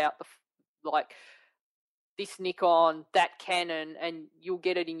rave about this Nikon, that Canon, and you'll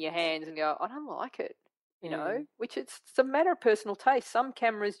get it in your hands and go, I don't like it. Which it's a matter of personal taste. Some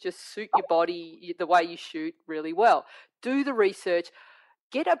cameras just suit your body, the way you shoot, really well. Do the research.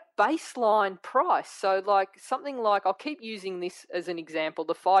 Get a baseline price. So like something like, I'll keep using this as an example,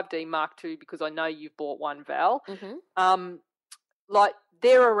 the 5D Mark II, because I know you've bought one, Val. Like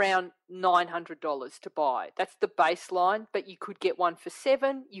they're around $900 to buy. That's the baseline, but you could get one for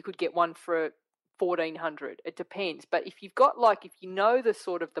 $700, you could get one for $1,400. It depends. But if you've got if you know the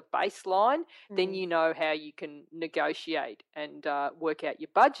sort of the baseline, then you know how you can negotiate and work out your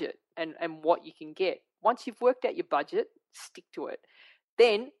budget and what you can get. Once you've worked out your budget, stick to it.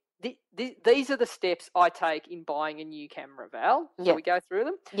 Then these are the steps I take in buying a new camera, Val. Shall we go through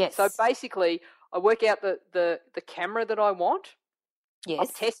them? Yes. So basically, I work out the camera that I want. Yes.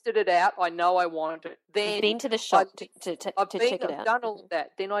 I've tested it out. I know I want it. Then you've been to the shop to check it out. I've done all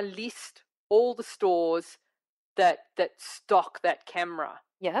that. Then I list all the stores that stock that camera.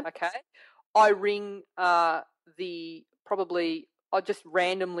 Yeah. Okay. I ring I'll just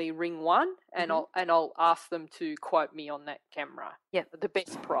randomly ring one, and I'll ask them to quote me on that camera. Yeah. The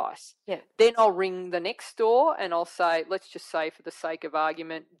best price. Yeah. Then I'll ring the next store and I'll say, let's just say for the sake of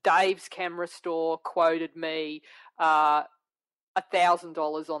argument, Dave's camera store quoted me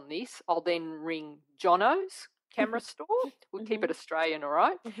 $1,000 on this. I'll then ring Jono's camera store. We'll keep it Australian, all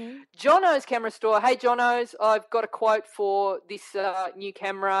right? Jono's camera store. Hey, Jono's, I've got a quote for this new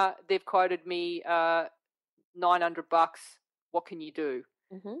camera. They've quoted me $900. What can you do?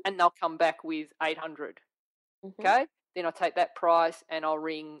 And they'll come back with $800. Okay? Then I'll take that price and I'll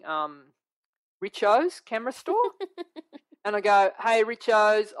ring Richo's camera store. And I go, hey,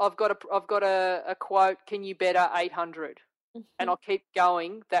 Richo's, I've got a quote. Can you better $800? And I'll keep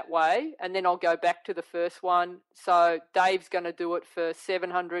going that way, and then I'll go back to the first one. So Dave's going to do it for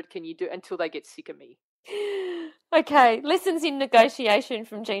 $700. Can you do until they get sick of me? Okay, lessons in negotiation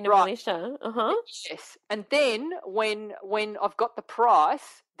from Gina Militia. Yes, and then when I've got the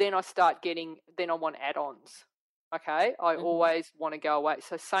price, then I want add-ons. Okay, I always want to go away.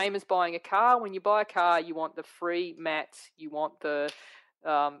 So same as buying a car. When you buy a car, you want the free mats. You want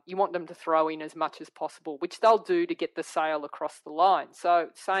you want them to throw in as much as possible, which they'll do to get the sale across the line. So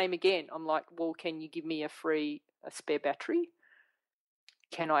same again. I'm like, well, can you give me a spare battery?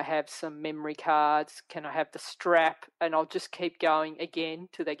 Can I have some memory cards? Can I have the strap? And I'll just keep going again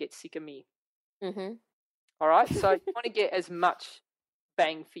till they get sick of me. All right. So you want to get as much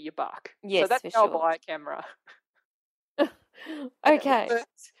bang for your buck. Yes, so that's how I buy a camera. Okay.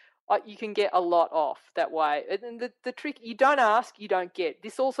 You can get a lot off that way. And the trick, you don't ask, you don't get.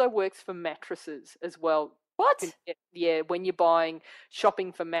 This also works for mattresses as well. What? When you're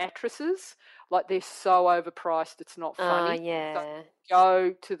shopping for mattresses, like they're so overpriced, it's not funny. So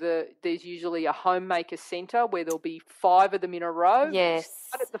Yeah. there's usually a homemaker centre where there'll be 5 of them in a row. Yes. You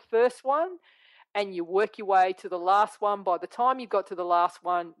start at the first one and you work your way to the last one. By the time you got to the last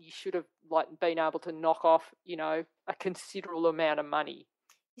one, you should have been able to knock off, a considerable amount of money.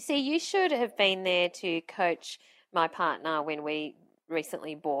 You see, you should have been there to coach my partner when we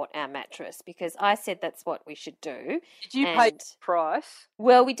recently bought our mattress because I said that's what we should do. Did you pay the price?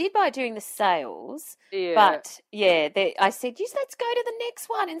 Well, we did by doing the sales, Yeah. but I said, yes, let's go to the next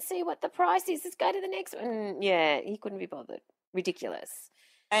one and see what the price is. Let's go to the next one. And yeah, he couldn't be bothered. Ridiculous.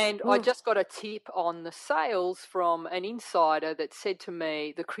 And I just got a tip on the sales from an insider that said to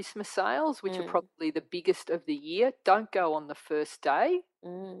me, the Christmas sales, which are probably the biggest of the year, don't go on the first day.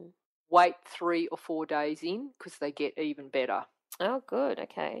 Wait 3 or 4 days in because they get even better. Oh, good.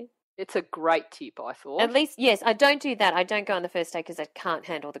 Okay. It's a great tip, I thought. At least, yes, I don't do that. I don't go on the first day because I can't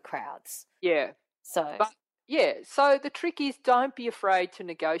handle the crowds. Yeah. So the trick is don't be afraid to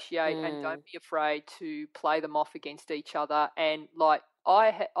negotiate and don't be afraid to play them off against each other. And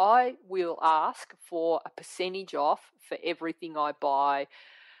I will ask for a percentage off for everything I buy,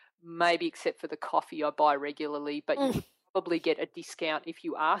 maybe except for the coffee I buy regularly, but you probably get a discount if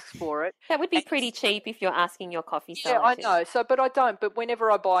you ask for it. That would be pretty cheap if you're asking your coffee seller. Yeah, I know. So, but I don't. But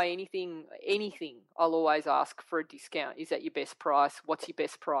whenever I buy anything, I'll always ask for a discount. Is that your best price? What's your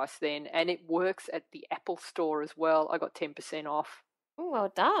best price then? And it works at the Apple store as well. I got 10% off. Oh,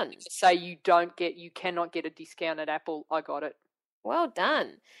 well done. Say you cannot get a discount at Apple. I got it. Well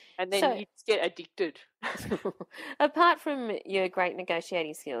done. And then you just get addicted. Apart from your great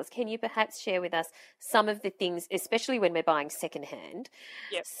negotiating skills, can you perhaps share with us some of the things, especially when we're buying secondhand,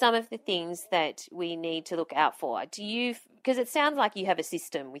 some of the things that we need to look out for? Because it sounds like you have a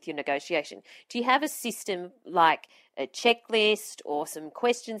system with your negotiation. Do you have a system like a checklist or some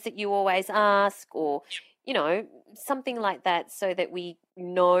questions that you always ask or, something like that so that we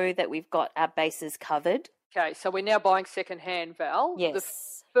know that we've got our bases covered? Okay, so we're now buying secondhand, Val. Yes.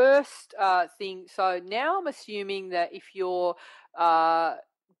 The first thing, so now I'm assuming that if you're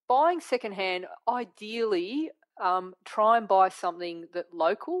buying secondhand, ideally try and buy something that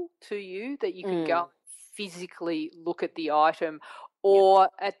local to you that you can go physically look at the item, or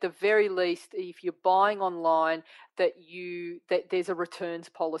at the very least, if you're buying online, that there's a returns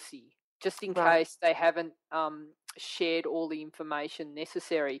policy just in case they haven't shared all the information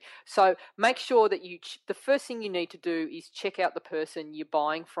necessary. So make sure that the first thing you need to do is check out the person you're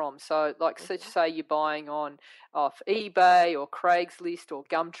buying from. So say you're buying off eBay or Craigslist or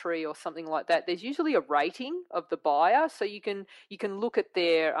Gumtree or something like that. There's usually a rating of the buyer, so you can look at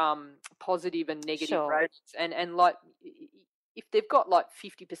their positive and negative ratings and if they've got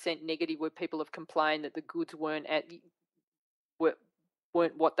 50% negative where people have complained that the goods weren't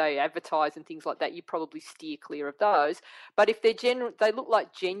what they advertise and things like that, you probably steer clear of those. But if they look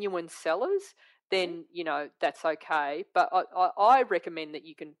like genuine sellers, then that's okay. But I recommend that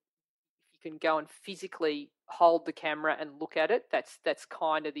you can go and physically hold the camera and look at it. That's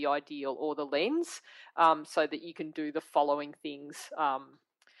kind of the ideal, or the lens, so that you can do the following things. All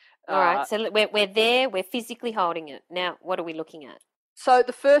right, so we're there. We're physically holding it. Now, what are we looking at? So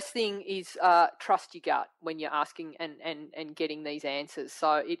the first thing is trust your gut when you're asking and getting these answers.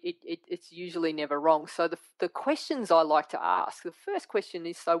 So it's usually never wrong. So the questions I like to ask, the first question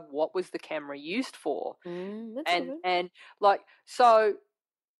is, so what was the camera used for?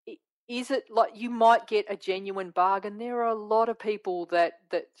 Is it you might get a genuine bargain? There are a lot of people that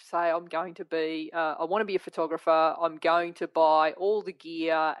say, I want to be a photographer. I'm going to buy all the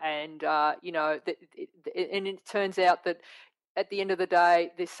gear, and and it turns out that at the end of the day,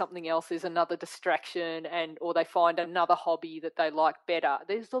 there's something else, there's another distraction, or they find another hobby that they like better.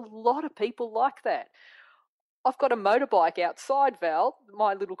 There's a lot of people like that. I've got a motorbike outside, Val.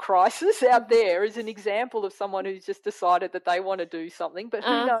 My little crisis out there is an example of someone who's just decided that they want to do something, but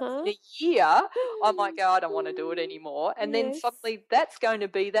who knows, in a year, I might go, I don't want to do it anymore. And then suddenly that's going to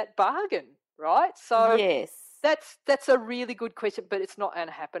be that bargain, right? So that's a really good question, but it's not going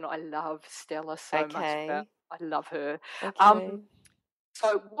to happen. I love Stella so much, Val. I love her. Okay.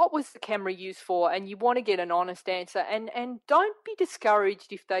 So what was the camera used for? And you want to get an honest answer. And don't be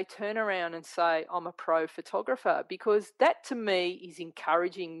discouraged if they turn around and say, I'm a pro photographer, because that to me is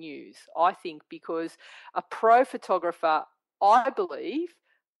encouraging news, I think, because a pro photographer, I believe,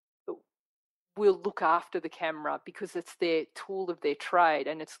 will look after the camera because it's their tool of their trade,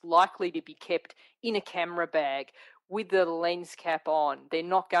 and it's likely to be kept in a camera bag with the lens cap on. They're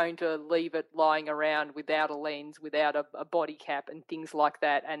not going to leave it lying around without a lens, without a body cap and things like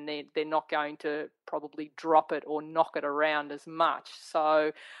that, and they're not going to probably drop it or knock it around as much.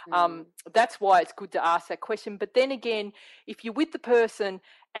 So that's why it's good to ask that question. But then again, if you're with the person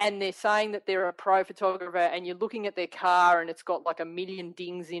and they're saying that they're a pro photographer and you're looking at their car and it's got like a million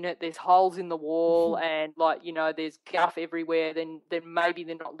dings in it, there's holes in the wall and there's guff everywhere, then maybe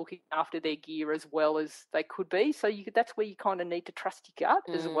they're not looking after their gear as well as they could be. So that's where you kind of need to trust your gut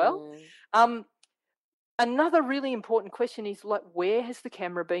as well. Another really important question is where has the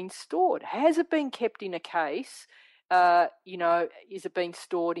camera been stored? Has it been kept in a case? Is it being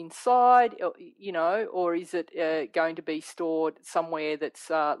stored inside, or is it going to be stored somewhere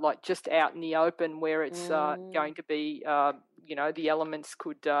that's just out in the open where it's going to be, the elements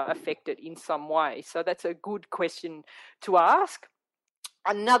could affect it in some way. So that's a good question to ask.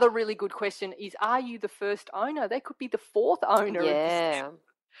 Another really good question is, are you the first owner? They could be the fourth owner of this.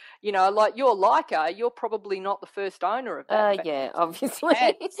 Like your Leica, you're probably not the first owner of that. Obviously.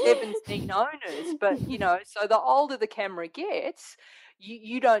 Had 17 owners, but, so the older the camera gets,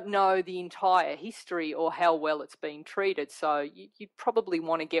 you don't know the entire history or how well it's been treated. So you probably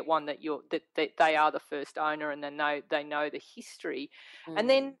want to get one that they are the first owner and they know the history. And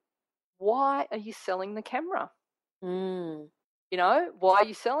then why are you selling the camera? Why are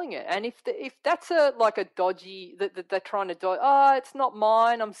you selling it? And if that's a dodgy that they're trying to do, it's not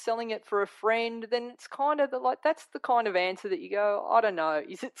mine, I'm selling it for a friend, then it's kind of that's the kind of answer that you go, I don't know,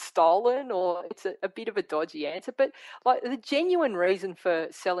 is it stolen or it's a bit of a dodgy answer? But the genuine reason for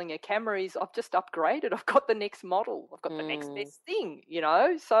selling a camera is I've just upgraded, I've got the next model, I've got the next best thing,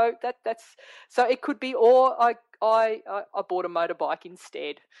 So so it could be, or I bought a motorbike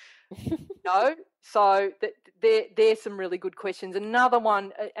instead. So there's some really good questions. Another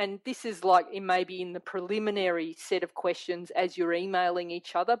one, and this is it may be in the preliminary set of questions as you're emailing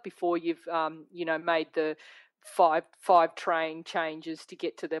each other before you've made the five train changes to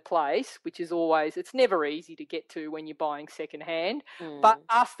get to their place, which is always, it's never easy to get to when you're buying secondhand. But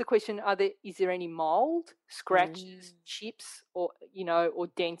ask the question: is there any mold, scratches, chips, or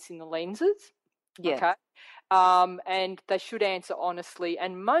dents in the lenses? Yeah. Okay. And they should answer honestly.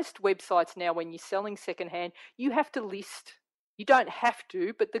 And most websites now, when you're selling secondhand, you have to list. You don't have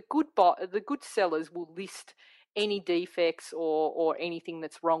to, but the good sellers will list any defects or anything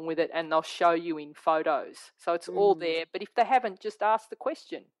that's wrong with it, and they'll show you in photos. So it's all there. But if they haven't, just ask the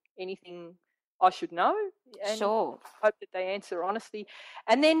question: anything I should know? And sure. Hope that they answer honestly.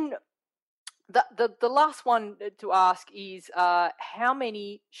 And then the last one to ask is how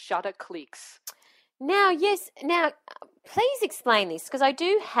many shutter clicks? Now, please explain this, because I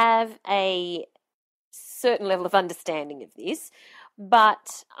do have a certain level of understanding of this,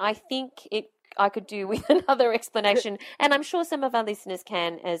 but I think I could do with another explanation, and I'm sure some of our listeners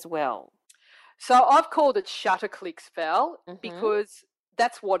can as well. So I've called it shutter clicks, Val, because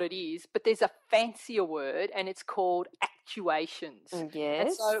that's what it is, but there's a fancier word, and it's called actuations. Yes.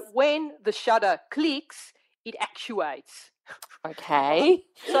 And so when the shutter clicks, it actuates. Okay.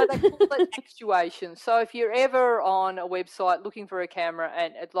 So they call it actuation. So if you're ever on a website looking for a camera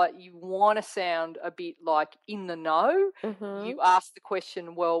and you want to sound a bit in the know, you ask the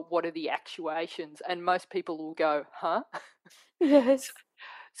question, well, what are the actuations? And most people will go, huh? Yes.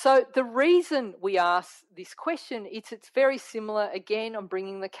 So the reason we ask this question, it's very similar. Again, I'm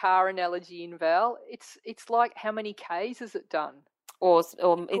bringing the car analogy in, Val. It's like, how many Ks has it done? Or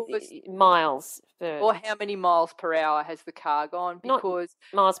miles. Or how many miles per hour has the car gone? Because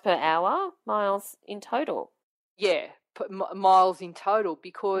not miles per hour, miles in total. Yeah, miles in total,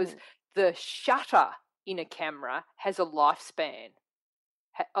 because the shutter in a camera has a lifespan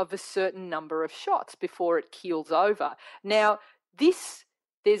of a certain number of shots before it keels over. Now, it's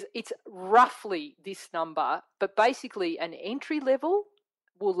roughly this number, but basically an entry level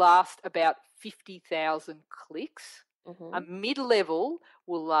will last about 50,000 clicks. A mid-level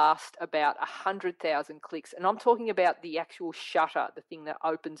will last about 100,000 clicks. And I'm talking about the actual shutter, the thing that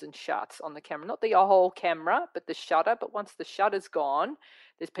opens and shuts on the camera. Not the whole camera, but the shutter. But once the shutter's gone,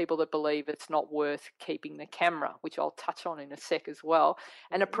 there's people that believe it's not worth keeping the camera, which I'll touch on in a sec as well.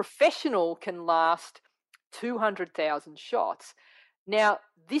 And a professional can last 200,000 shots. Now,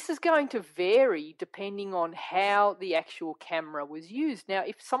 this is going to vary depending on how the actual camera was used. Now,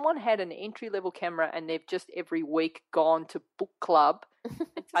 if someone had an entry-level camera and they've just every week gone to book club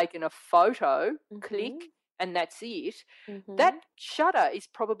and taken a photo, click, and that's it, that shutter is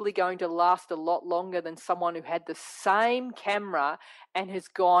probably going to last a lot longer than someone who had the same camera and has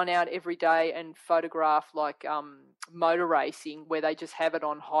gone out every day and photographed motor racing, where they just have it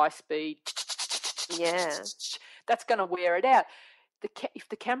on high speed Yeah. That's going to wear it out. If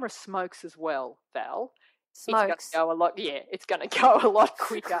the camera smokes as well, Val, Smokes. it's going to go a lot. Yeah, it's going to go a lot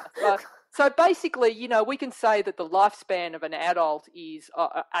quicker. So basically, you know, we can say that the lifespan of an adult is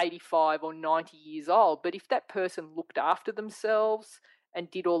 85 or 90 years old. But if that person looked after themselves and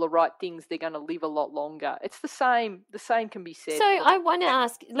did all the right things, they're going to live a lot longer. It's the same. The same can be said. So I want to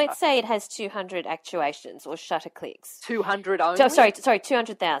ask, let's say it has 200 actuations or shutter clicks. 200 only? Sorry,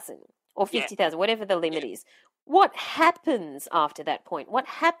 200,000 or 50,000, whatever the limit is. What happens after that point? What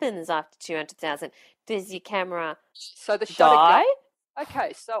happens after 200,000? Does your camera die?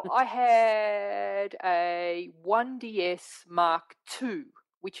 Okay, so I had a 1DS Mark II,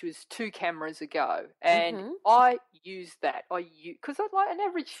 which was 2 cameras ago, and I used that. Because an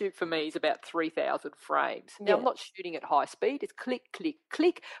average shoot for me is about 3,000 frames. Now, I'm not shooting at high speed. It's click, click,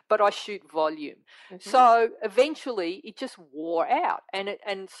 click, but I shoot volume. So eventually, it just wore out,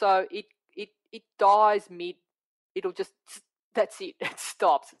 and so it dies mid. It'll just, that's it. It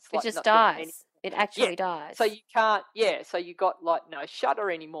stops. It just dies. It actually dies. So you can't, so you got like no shutter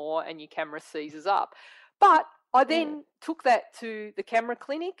anymore and your camera seizes up. But I then took that to the camera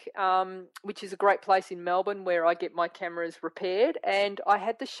clinic, which is a great place in Melbourne where I get my cameras repaired, and I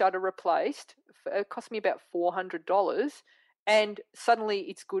had the shutter replaced. It cost me about $400, and suddenly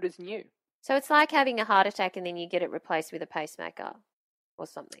it's good as new. So it's like having a heart attack and then you get it replaced with a pacemaker or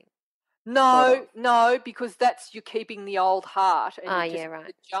something. No, because you're keeping the old heart and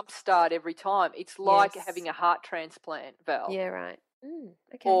the jump start every time. It's like having a heart transplant, Val. Yeah, right.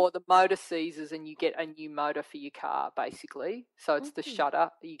 Okay. Or the motor seizes and you get a new motor for your car, basically. So it's the shutter.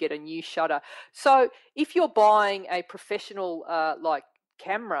 You get a new shutter. So if you're buying a professional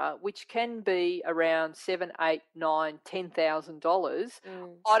camera, which can be around $7,000, $8,000, $9,000, $10,000,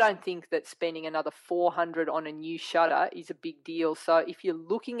 I don't think that spending another $400 on a new shutter is a big deal. So if you're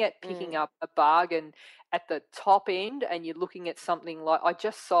looking at picking up a bargain at the top end and you're looking at something like, I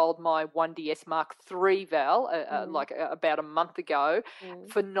just sold my 1DS Mark III, Val, about a month ago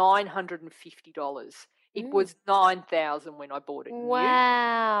for $950. It was $9,000 when I bought it.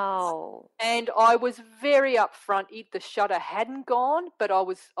 Wow! And I was very upfront. The shutter hadn't gone, but I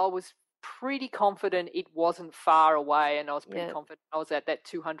was pretty confident it wasn't far away, and I was pretty confident I was at that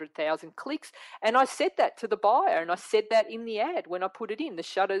 200,000 clicks. And I said that to the buyer, and I said that in the ad when I put it in. The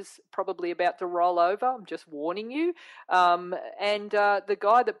shutter's probably about to roll over. I'm just warning you. And the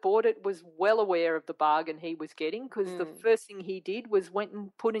guy that bought it was well aware of the bargain he was getting, because the first thing he did was went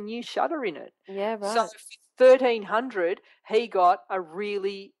and put a new shutter in it. Yeah, right. So $1,300, he got a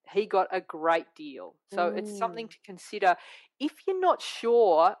great deal. So it's something to consider. If you're not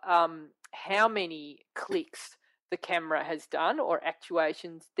sure how many clicks the camera has done or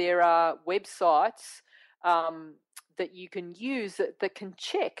actuations, there are websites that you can use that can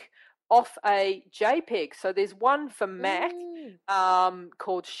check off a JPEG. So there's one for Mac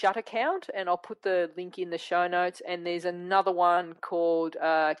called Shutter Count, and I'll put the link in the show notes. And there's another one called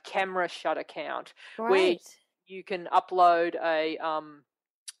Camera Shutter Count, where you can upload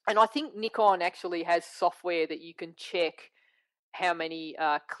and I think Nikon actually has software that you can check how many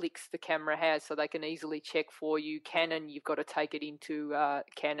clicks the camera has, so they can easily check for you. Canon, you've got to take it into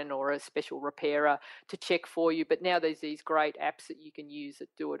Canon or a special repairer to check for you. But now there's these great apps that you can use that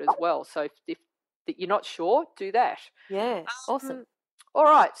do it as well. So if you're not sure, do that. Yeah, awesome. All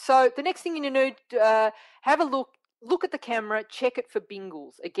right, so the next thing you need to have a look at the camera, check it for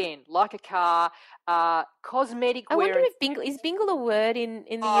bingles. Again, like a car, cosmetic wear. I wonder if is bingle a word in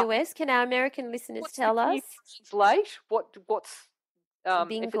the US? Can our American listeners tell us? Translate what's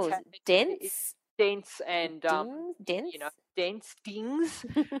bingles? Dents? Dents and dents? dents, dings.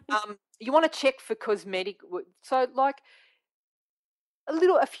 You want to check for cosmetic. So like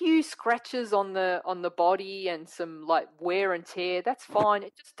a few scratches on the body and some like wear and tear, that's fine.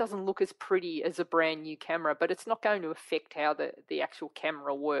 It just doesn't look as pretty as a brand new camera, but it's not going to affect how the actual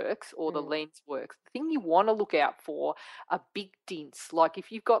camera works or the lens works. The thing you want to look out for are big dents. Like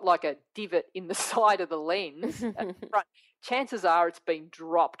if you've got like a divot in the side of the lens at the front, chances are it's been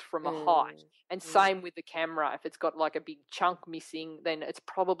dropped from a height. And same with the camera. If it's got like a big chunk missing, then it's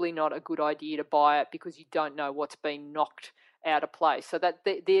probably not a good idea to buy it, because you don't know what's been knocked out of place. So that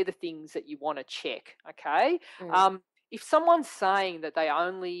they're the things that you want to check. Okay. If someone's saying that they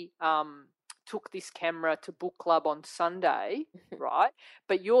only took this camera to book club on Sunday, right?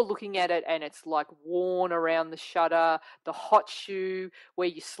 But you're looking at it and it's like worn around the shutter. The hot shoe where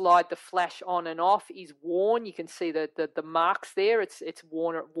you slide the flash on and off is worn. You can see the marks there. It's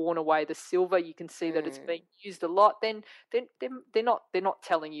worn away the silver. You can see that it's been used a lot. Then they're not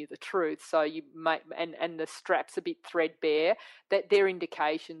telling you the truth. So you and the strap's a bit threadbare. That they're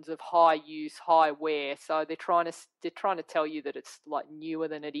indications of high use, high wear. So they're trying to tell you that it's like newer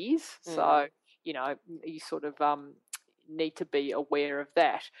than it is. So you sort of need to be aware of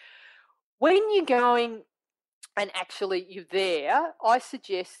that. When you're going and actually you're there, I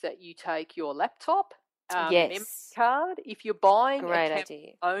suggest that you take your laptop, memory card. If you're buying a camera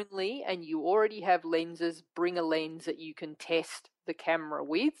only and you already have lenses, bring a lens that you can test the camera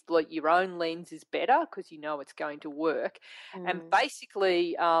with. Like your own lens is better because you know it's going to work. And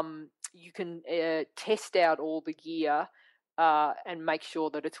basically you can test out all the gear and make sure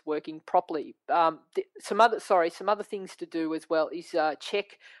that it's working properly. Some other things to do as well is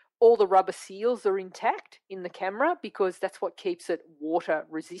check all the rubber seals are intact in the camera because that's what keeps it water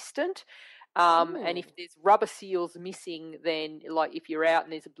resistant. And if there's rubber seals missing, then like if you're out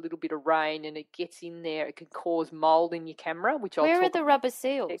and there's a little bit of rain and it gets in there, it can cause mold in your camera. Where are the rubber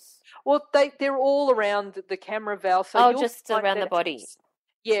seals? Well, they're all around the camera, Val. So just around the body.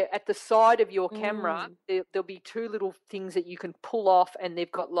 Yeah, at the side of your camera, there'll be two little things that you can pull off, and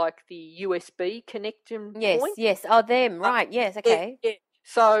they've got like the USB connection point. Yes. Oh, them, right. Yes, okay. Yeah.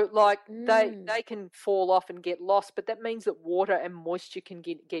 So, like, they can fall off and get lost, but that means that water and moisture can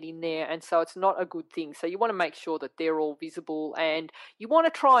get in there, and so it's not a good thing. So you want to make sure that they're all visible, and you want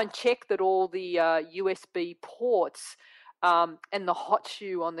to try and check that all the USB ports and the hot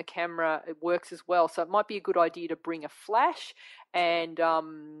shoe on the camera, it works as well. So it might be a good idea to bring a flash and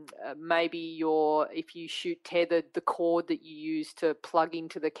maybe if you shoot tethered, the cord that you use to plug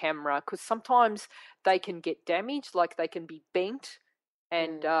into the camera, because sometimes they can get damaged, like they can be bent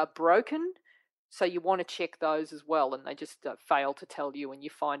and broken. So you want to check those as well, and they just fail to tell you, and you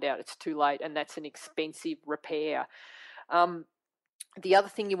find out it's too late, and that's an expensive repair. The other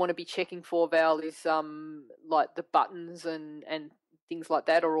thing you want to be checking for, Val, is like the buttons and things like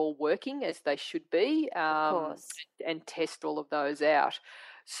that are all working as they should be, of course. And test all of those out.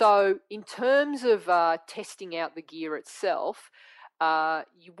 So in terms of testing out the gear itself,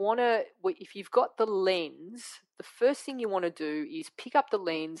 you want to, if you've got the lens, the first thing you want to do is pick up the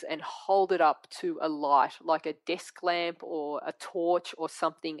lens and hold it up to a light, like a desk lamp or a torch or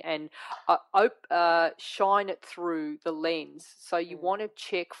something, and shine it through the lens. So you want to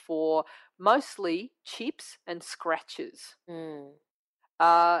check for mostly chips and scratches.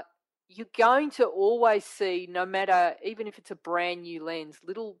 You're going to always see, no matter, even if it's a brand new lens,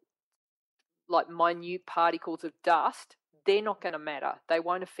 little like minute particles of dust. They're not going to matter. They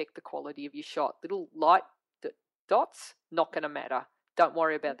won't affect the quality of your shot. Little light dots, not going to matter. Don't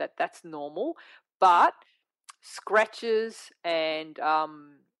worry about that. That's normal. But scratches and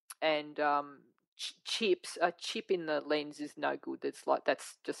chips, a chip in the lens is no good.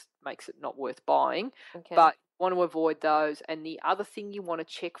 That's just makes it not worth buying. Okay. But you want to avoid those. And the other thing you want to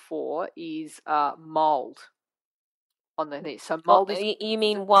check for is mold on the thing. So mold you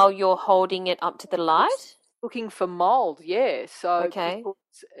mean while you're holding it up to the light? Looking for mold, yeah. So okay.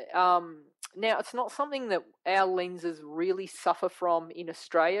 Now it's not something that our lenses really suffer from in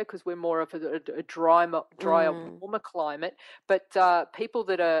Australia because we're more of a drier, warmer climate. But people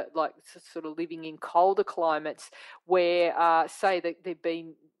that are like sort of living in colder climates, where say that they've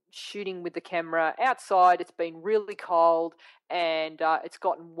been shooting with the camera outside, it's been really cold and it's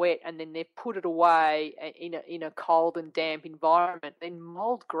gotten wet, and then they've put it away in a cold and damp environment, then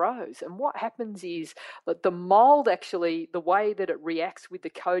mold grows. And what happens is that the mold actually, the way that it reacts with the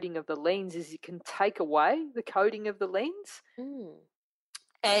coating of the lens is it can take away the coating of the lens.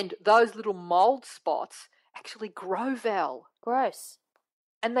 And those little mold spots actually grow, Val. Gross.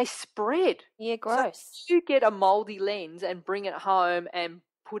 And they spread. Yeah, gross. So if you get a moldy lens and bring it home and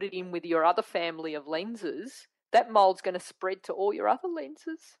put it in with your other family of lenses, that mold's going to spread to all your other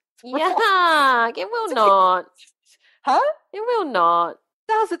lenses. Yuck, it will not. Huh? It will not. It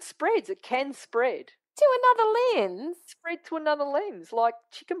does, it spreads. It can spread. To another lens? Spread to another lens, like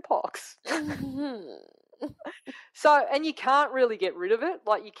chicken pox. So, and you can't really get rid of it.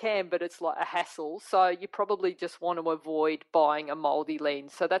 Like you can, but it's like a hassle. So you probably just want to avoid buying a moldy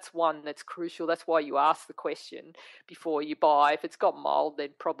lens. So that's one that's crucial. That's why you ask the question before you buy. If it's got mold, then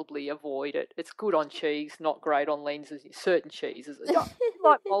probably avoid it. It's good on cheese, not great on lenses. Certain cheeses. You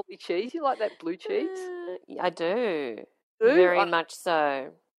like moldy cheese? You like that blue cheese? I do. Very much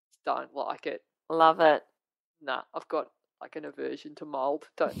so. Don't like it. Love it. Nah, I've got like an aversion to mold.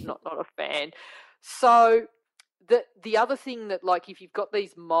 Not a fan. So the other thing that, like, if you've got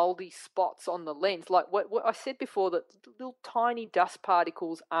these moldy spots on the lens, like what I said before, that little tiny dust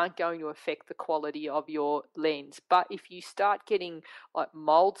particles aren't going to affect the quality of your lens. But if you start getting like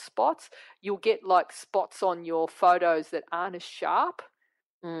mold spots, you'll get like spots on your photos that aren't as sharp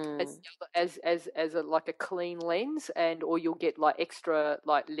as a like a clean lens, or you'll get like extra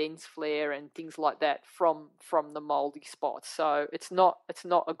like lens flare and things like that from the moldy spots. So it's not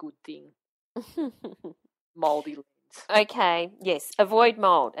a good thing. Moldy lens. Okay, yes. Avoid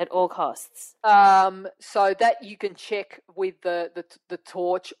mold at all costs. So that you can check with the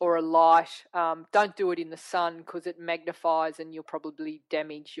torch or a light. Don't do it in the sun because it magnifies and you'll probably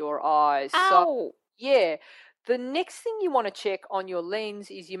damage your eyes. Ow! So yeah. The next thing you want to check on your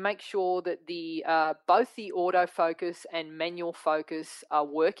lens is you make sure that the both the autofocus and manual focus are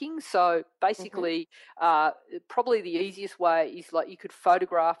working. So basically, probably the easiest way is like you could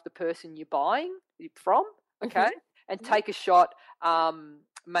photograph the person you're buying from, okay, and take a shot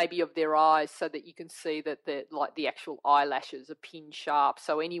maybe of their eyes so that you can see that the actual eyelashes are pin sharp.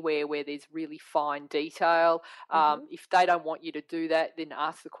 So anywhere where there's really fine detail, if they don't want you to do that, then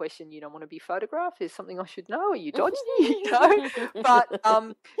ask the question, you don't want to be photographed? Is something I should know? Are you dodgy? You know? But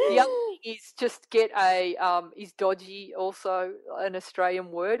the other thing is just get is dodgy also an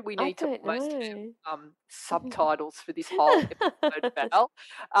Australian word? We need to almost have subtitles for this whole episode, Val.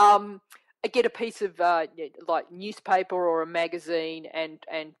 Get a piece of like newspaper or a magazine and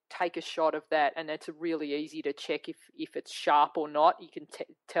take a shot of that, and it's really easy to check if it's sharp or not. You can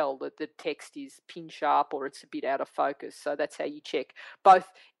tell that the text is pin sharp or it's a bit out of focus. So that's how you check,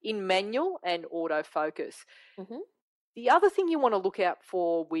 both in manual and autofocus. The other thing you want to look out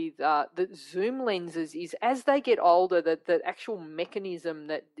for with the zoom lenses is as they get older, the actual mechanism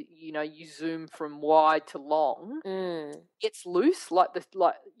that you zoom from wide to long gets loose, like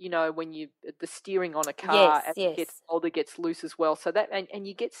when the steering on a car as it gets older gets loose as well. So that and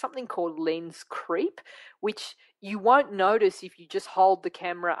you get something called lens creep, which you won't notice if you just hold the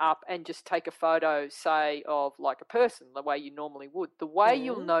camera up and just take a photo, say, of like a person the way you normally would. The way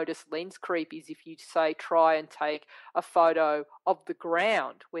you'll notice lens creep is if you, say, try and take a photo of the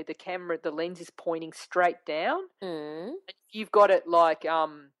ground where the lens is pointing straight down. And you've got it like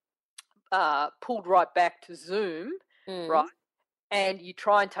pulled right back to zoom, right? And you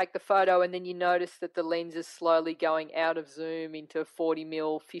try and take the photo and then you notice that the lens is slowly going out of zoom into 40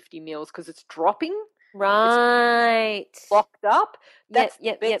 mil, 50 mils because it's dropping. Right. It's locked up. That's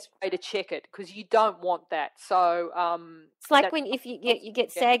the best way to check it because you don't want that. So it's like when if you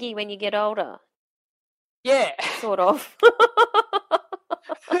get saggy when you get older. Yeah. Sort of.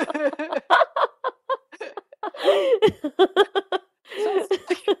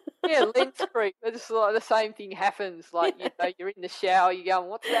 Yeah, lens creep. It's like the same thing happens. Like you're in the shower, you're going,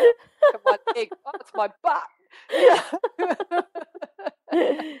 "What's that? Look at my leg. Oh, it's my butt."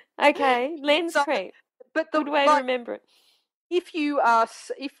 Okay, lens creep. But good way to remember it. If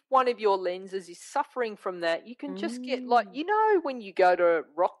one of your lenses is suffering from that, you can just get when you go to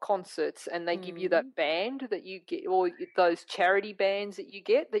rock concerts and they give you that band that you get, or those charity bands that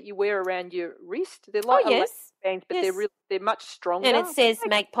you wear around your wrist. They're like bands, but they're much stronger. And it says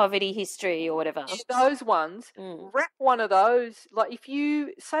 "Make Poverty History" or whatever. Those ones, wrap one of those. Like if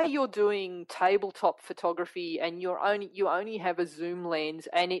you say you're doing tabletop photography and you only have a zoom lens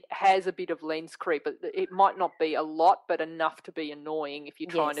and it has a bit of lens creep, it might not be a lot, but enough to be annoying if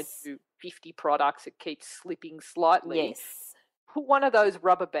you're trying to do 50 products. It keeps slipping slightly. Yes. Put one of those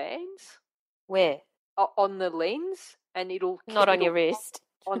rubber bands. Where? On the lens, and it'll not on your wrist.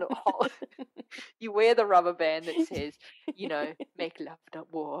 You wear the rubber band that says, make love,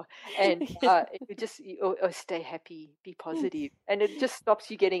 not war, and it just stay happy, be positive, and it just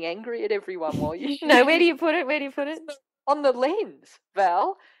stops you getting angry at everyone while you shoot. No, where do you put it? On the lens,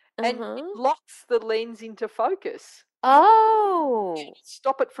 Val, and it locks the lens into focus. Oh,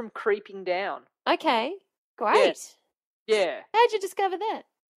 stop it from creeping down. Okay, great. Yeah. How'd you discover that?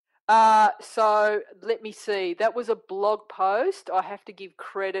 So let me see. That was a blog post. I have to give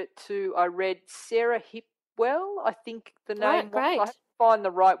credit to. I read Sarah Hipwell. I think the name. Great. I have to find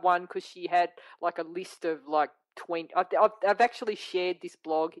the right one because she had like a list of like 20. I've actually shared this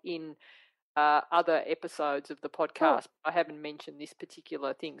blog in other episodes of the podcast. I haven't mentioned this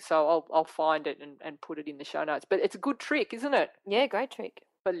particular thing, so I'll find it and put it in the show notes. But it's a good trick, isn't it? Yeah, great trick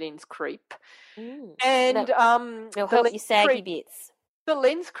for lens creep. And it'll help your saggy bits. The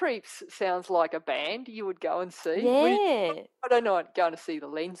Lens Creeps sounds like a band you would go and see. Yeah. I don't know, going to see the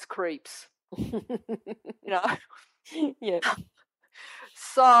Lens Creeps. Yeah.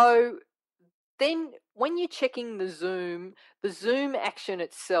 So then when you're checking the zoom action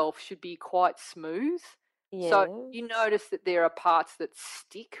itself should be quite smooth. Yeah. So you notice that there are parts that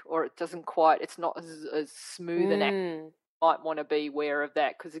stick, or it's not as smooth and accurate. Might want to be aware of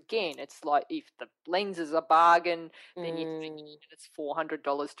that, because again, it's like if the lens is a bargain, then you're thinking it's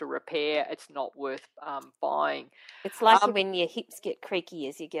 $400 to repair. It's not worth buying. It's like when your hips get creaky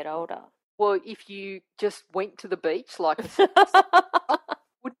as you get older. Well, if you just went to the beach, like I said,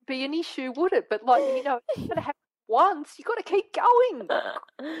 wouldn't be an issue, would it? But like, you got to have it once. You got to keep going.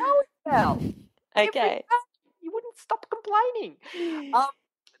 Okay. You wouldn't stop complaining.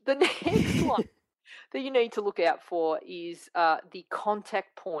 The next one that you need to look out for is the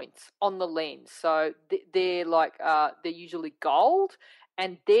contact points on the lens. So they're usually gold,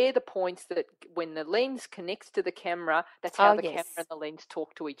 and they're the points that when the lens connects to the camera, that's how the camera and the lens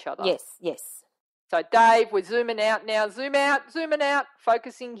talk to each other. Yes, yes. So Dave, we're zooming out now. Zooming out,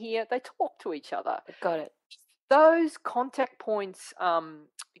 focusing here. They talk to each other. Got it. Those contact points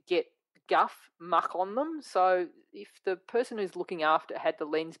get guff, muck on them. So if the person who's looking after had the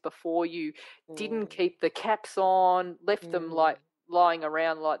lens before you didn't keep the caps on, left them like lying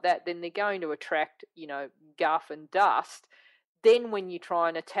around like that, then they're going to attract, guff and dust. Then when you try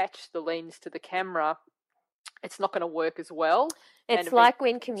and attach the lens to the camera, it's not going to work as well. It's like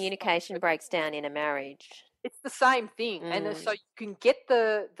when communication breaks down in a marriage. It's the same thing. And so you can get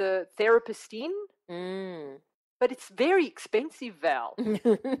the therapist in, but it's very expensive, Val.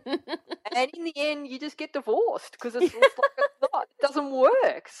 And in the end, you just get divorced because it doesn't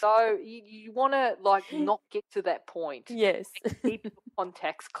work. So you want to not get to that point. Yes. And keep your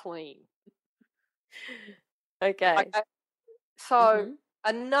contacts clean. Okay. So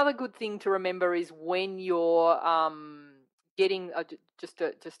another good thing to remember is when you're getting just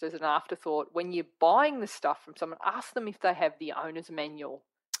as an afterthought, when you're buying the stuff from someone, ask them if they have the owner's manual.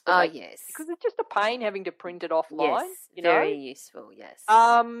 Yes. Because it's just a pain having to print it offline. Yes, very useful, yes.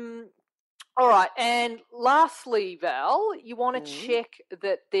 All right, and lastly, Val, you want to check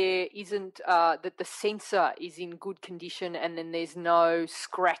that there isn't, that the sensor is in good condition and then there's no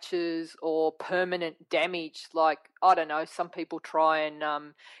scratches or permanent damage. Like, I don't know, some people try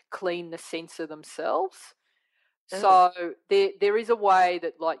and clean the sensor themselves. So there is a way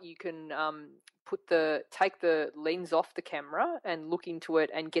that you can take the lens off the camera and look into it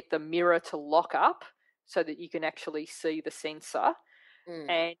and get the mirror to lock up so that you can actually see the sensor.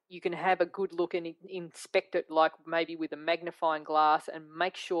 And you can have a good look and inspect it, maybe with a magnifying glass, and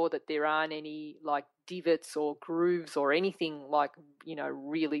make sure that there aren't any divots or grooves or anything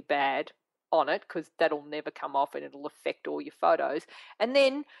really bad on it, because that'll never come off and it'll affect all your photos. And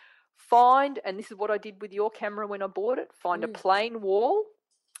then find, and this is what I did with your camera when I bought it, find a plain wall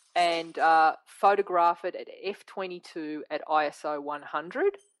and photograph it at f/22 at ISO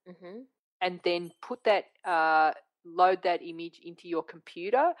 100, and then put that load that image into your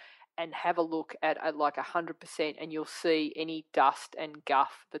computer and have a look at 100%, and you'll see any dust and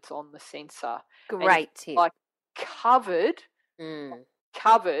guff that's on the sensor. Great tip. Covered,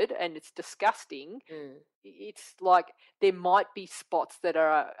 and it's disgusting. It's there might be spots that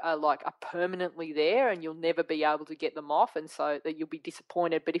are permanently there, and you'll never be able to get them off, and so that you'll be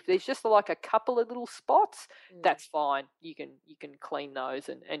disappointed. But if there's just a couple of little spots, that's fine. You can clean those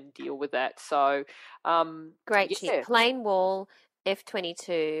and deal with that. So great tip. Plain wall,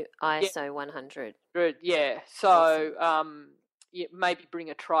 f/22, ISO 100. Good, yeah. So maybe bring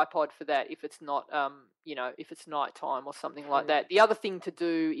a tripod for that if it's not if it's nighttime or something like that. The other thing to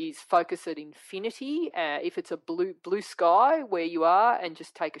do is focus at infinity if it's a blue sky where you are, and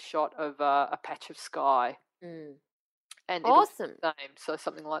just take a shot of a patch of sky. And awesome. So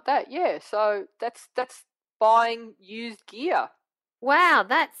something like that. Yeah. So that's buying used gear. Wow,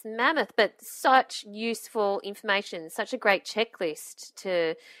 that's mammoth, but such useful information, such a great checklist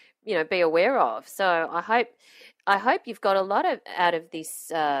to be aware of. So I hope you've got a lot out of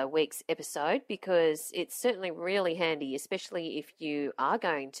this week's episode, because it's certainly really handy, especially if you are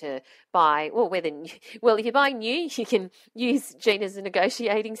going to buy, if you're buying new, you can use Gina's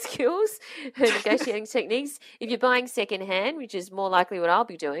negotiating skills, her negotiating techniques. If you're buying secondhand, which is more likely what I'll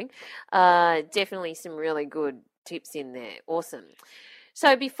be doing, definitely some really good tips in there. Awesome.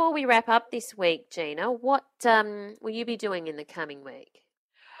 So before we wrap up this week, Gina, what will you be doing in the coming week?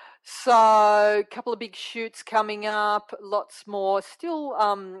 So a couple of big shoots coming up, lots more. Still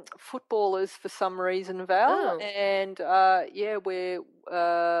footballers for some reason, Val. And I'm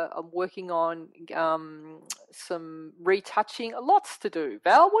working on some retouching. Lots to do.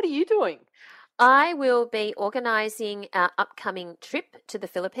 Val, what are you doing? I will be organising our upcoming trip to the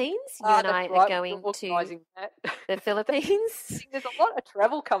Philippines. You and I are going to the Philippines. There's a lot of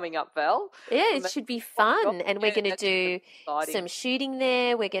travel coming up, Val. Yeah, it should be fun. And we're going to do some shooting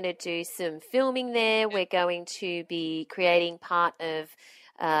there. We're going to do some filming there. We're going to be creating part of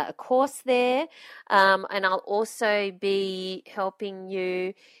a course there. And I'll also be helping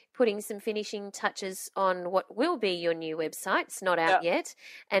you putting some finishing touches on what will be your new website. It's not out yet.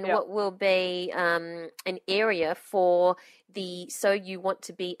 And what will be an area for the So You Want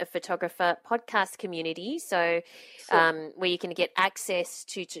to Be a Photographer podcast community. So where you can get access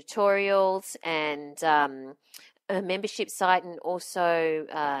to tutorials and a membership site, and also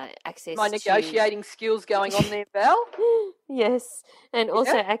access my negotiating skills going on there, Val. Yes, and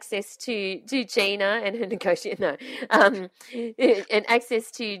also access to Gina and her and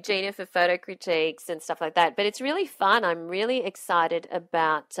access to Gina for photo critiques and stuff like that. But it's really fun. I'm really excited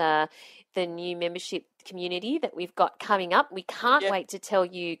about the new membership community that we've got coming up. We can't wait to tell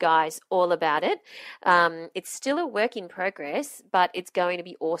you guys all about it. It's still a work in progress, but it's going to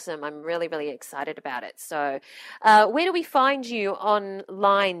be awesome. I'm really, really excited about it. So where do we find you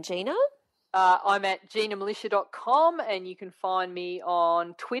online, Gina? I'm at GinaMilicia.com, and you can find me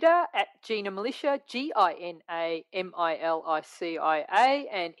on Twitter at GinaMilicia, GinaMilicia,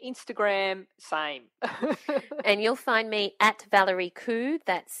 and Instagram, same. And you'll find me at Valerie Khoo,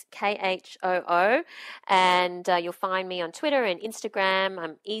 that's KHOO, and you'll find me on Twitter and Instagram.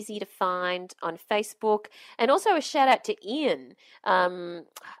 I'm easy to find on Facebook. And also a shout out to Ian. I'm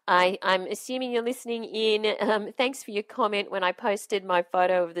assuming you're listening in. Thanks for your comment when I posted my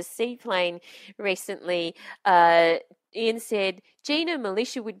photo of the seaplane recently. Ian said Gina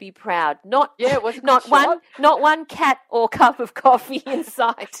Milicia would be proud. Not one cat or cup of coffee in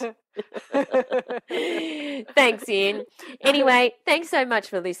sight. Thanks, Ian. Anyway, thanks so much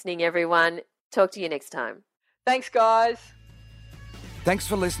for listening, everyone. Talk to you next time. Thanks, guys. Thanks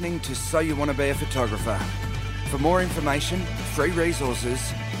for listening to So You Want to Be a Photographer. For more information, free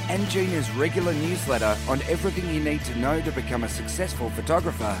resources, and Gina's regular newsletter on everything you need to know to become a successful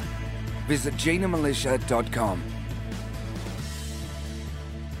photographer, visit GinaMilicia.com.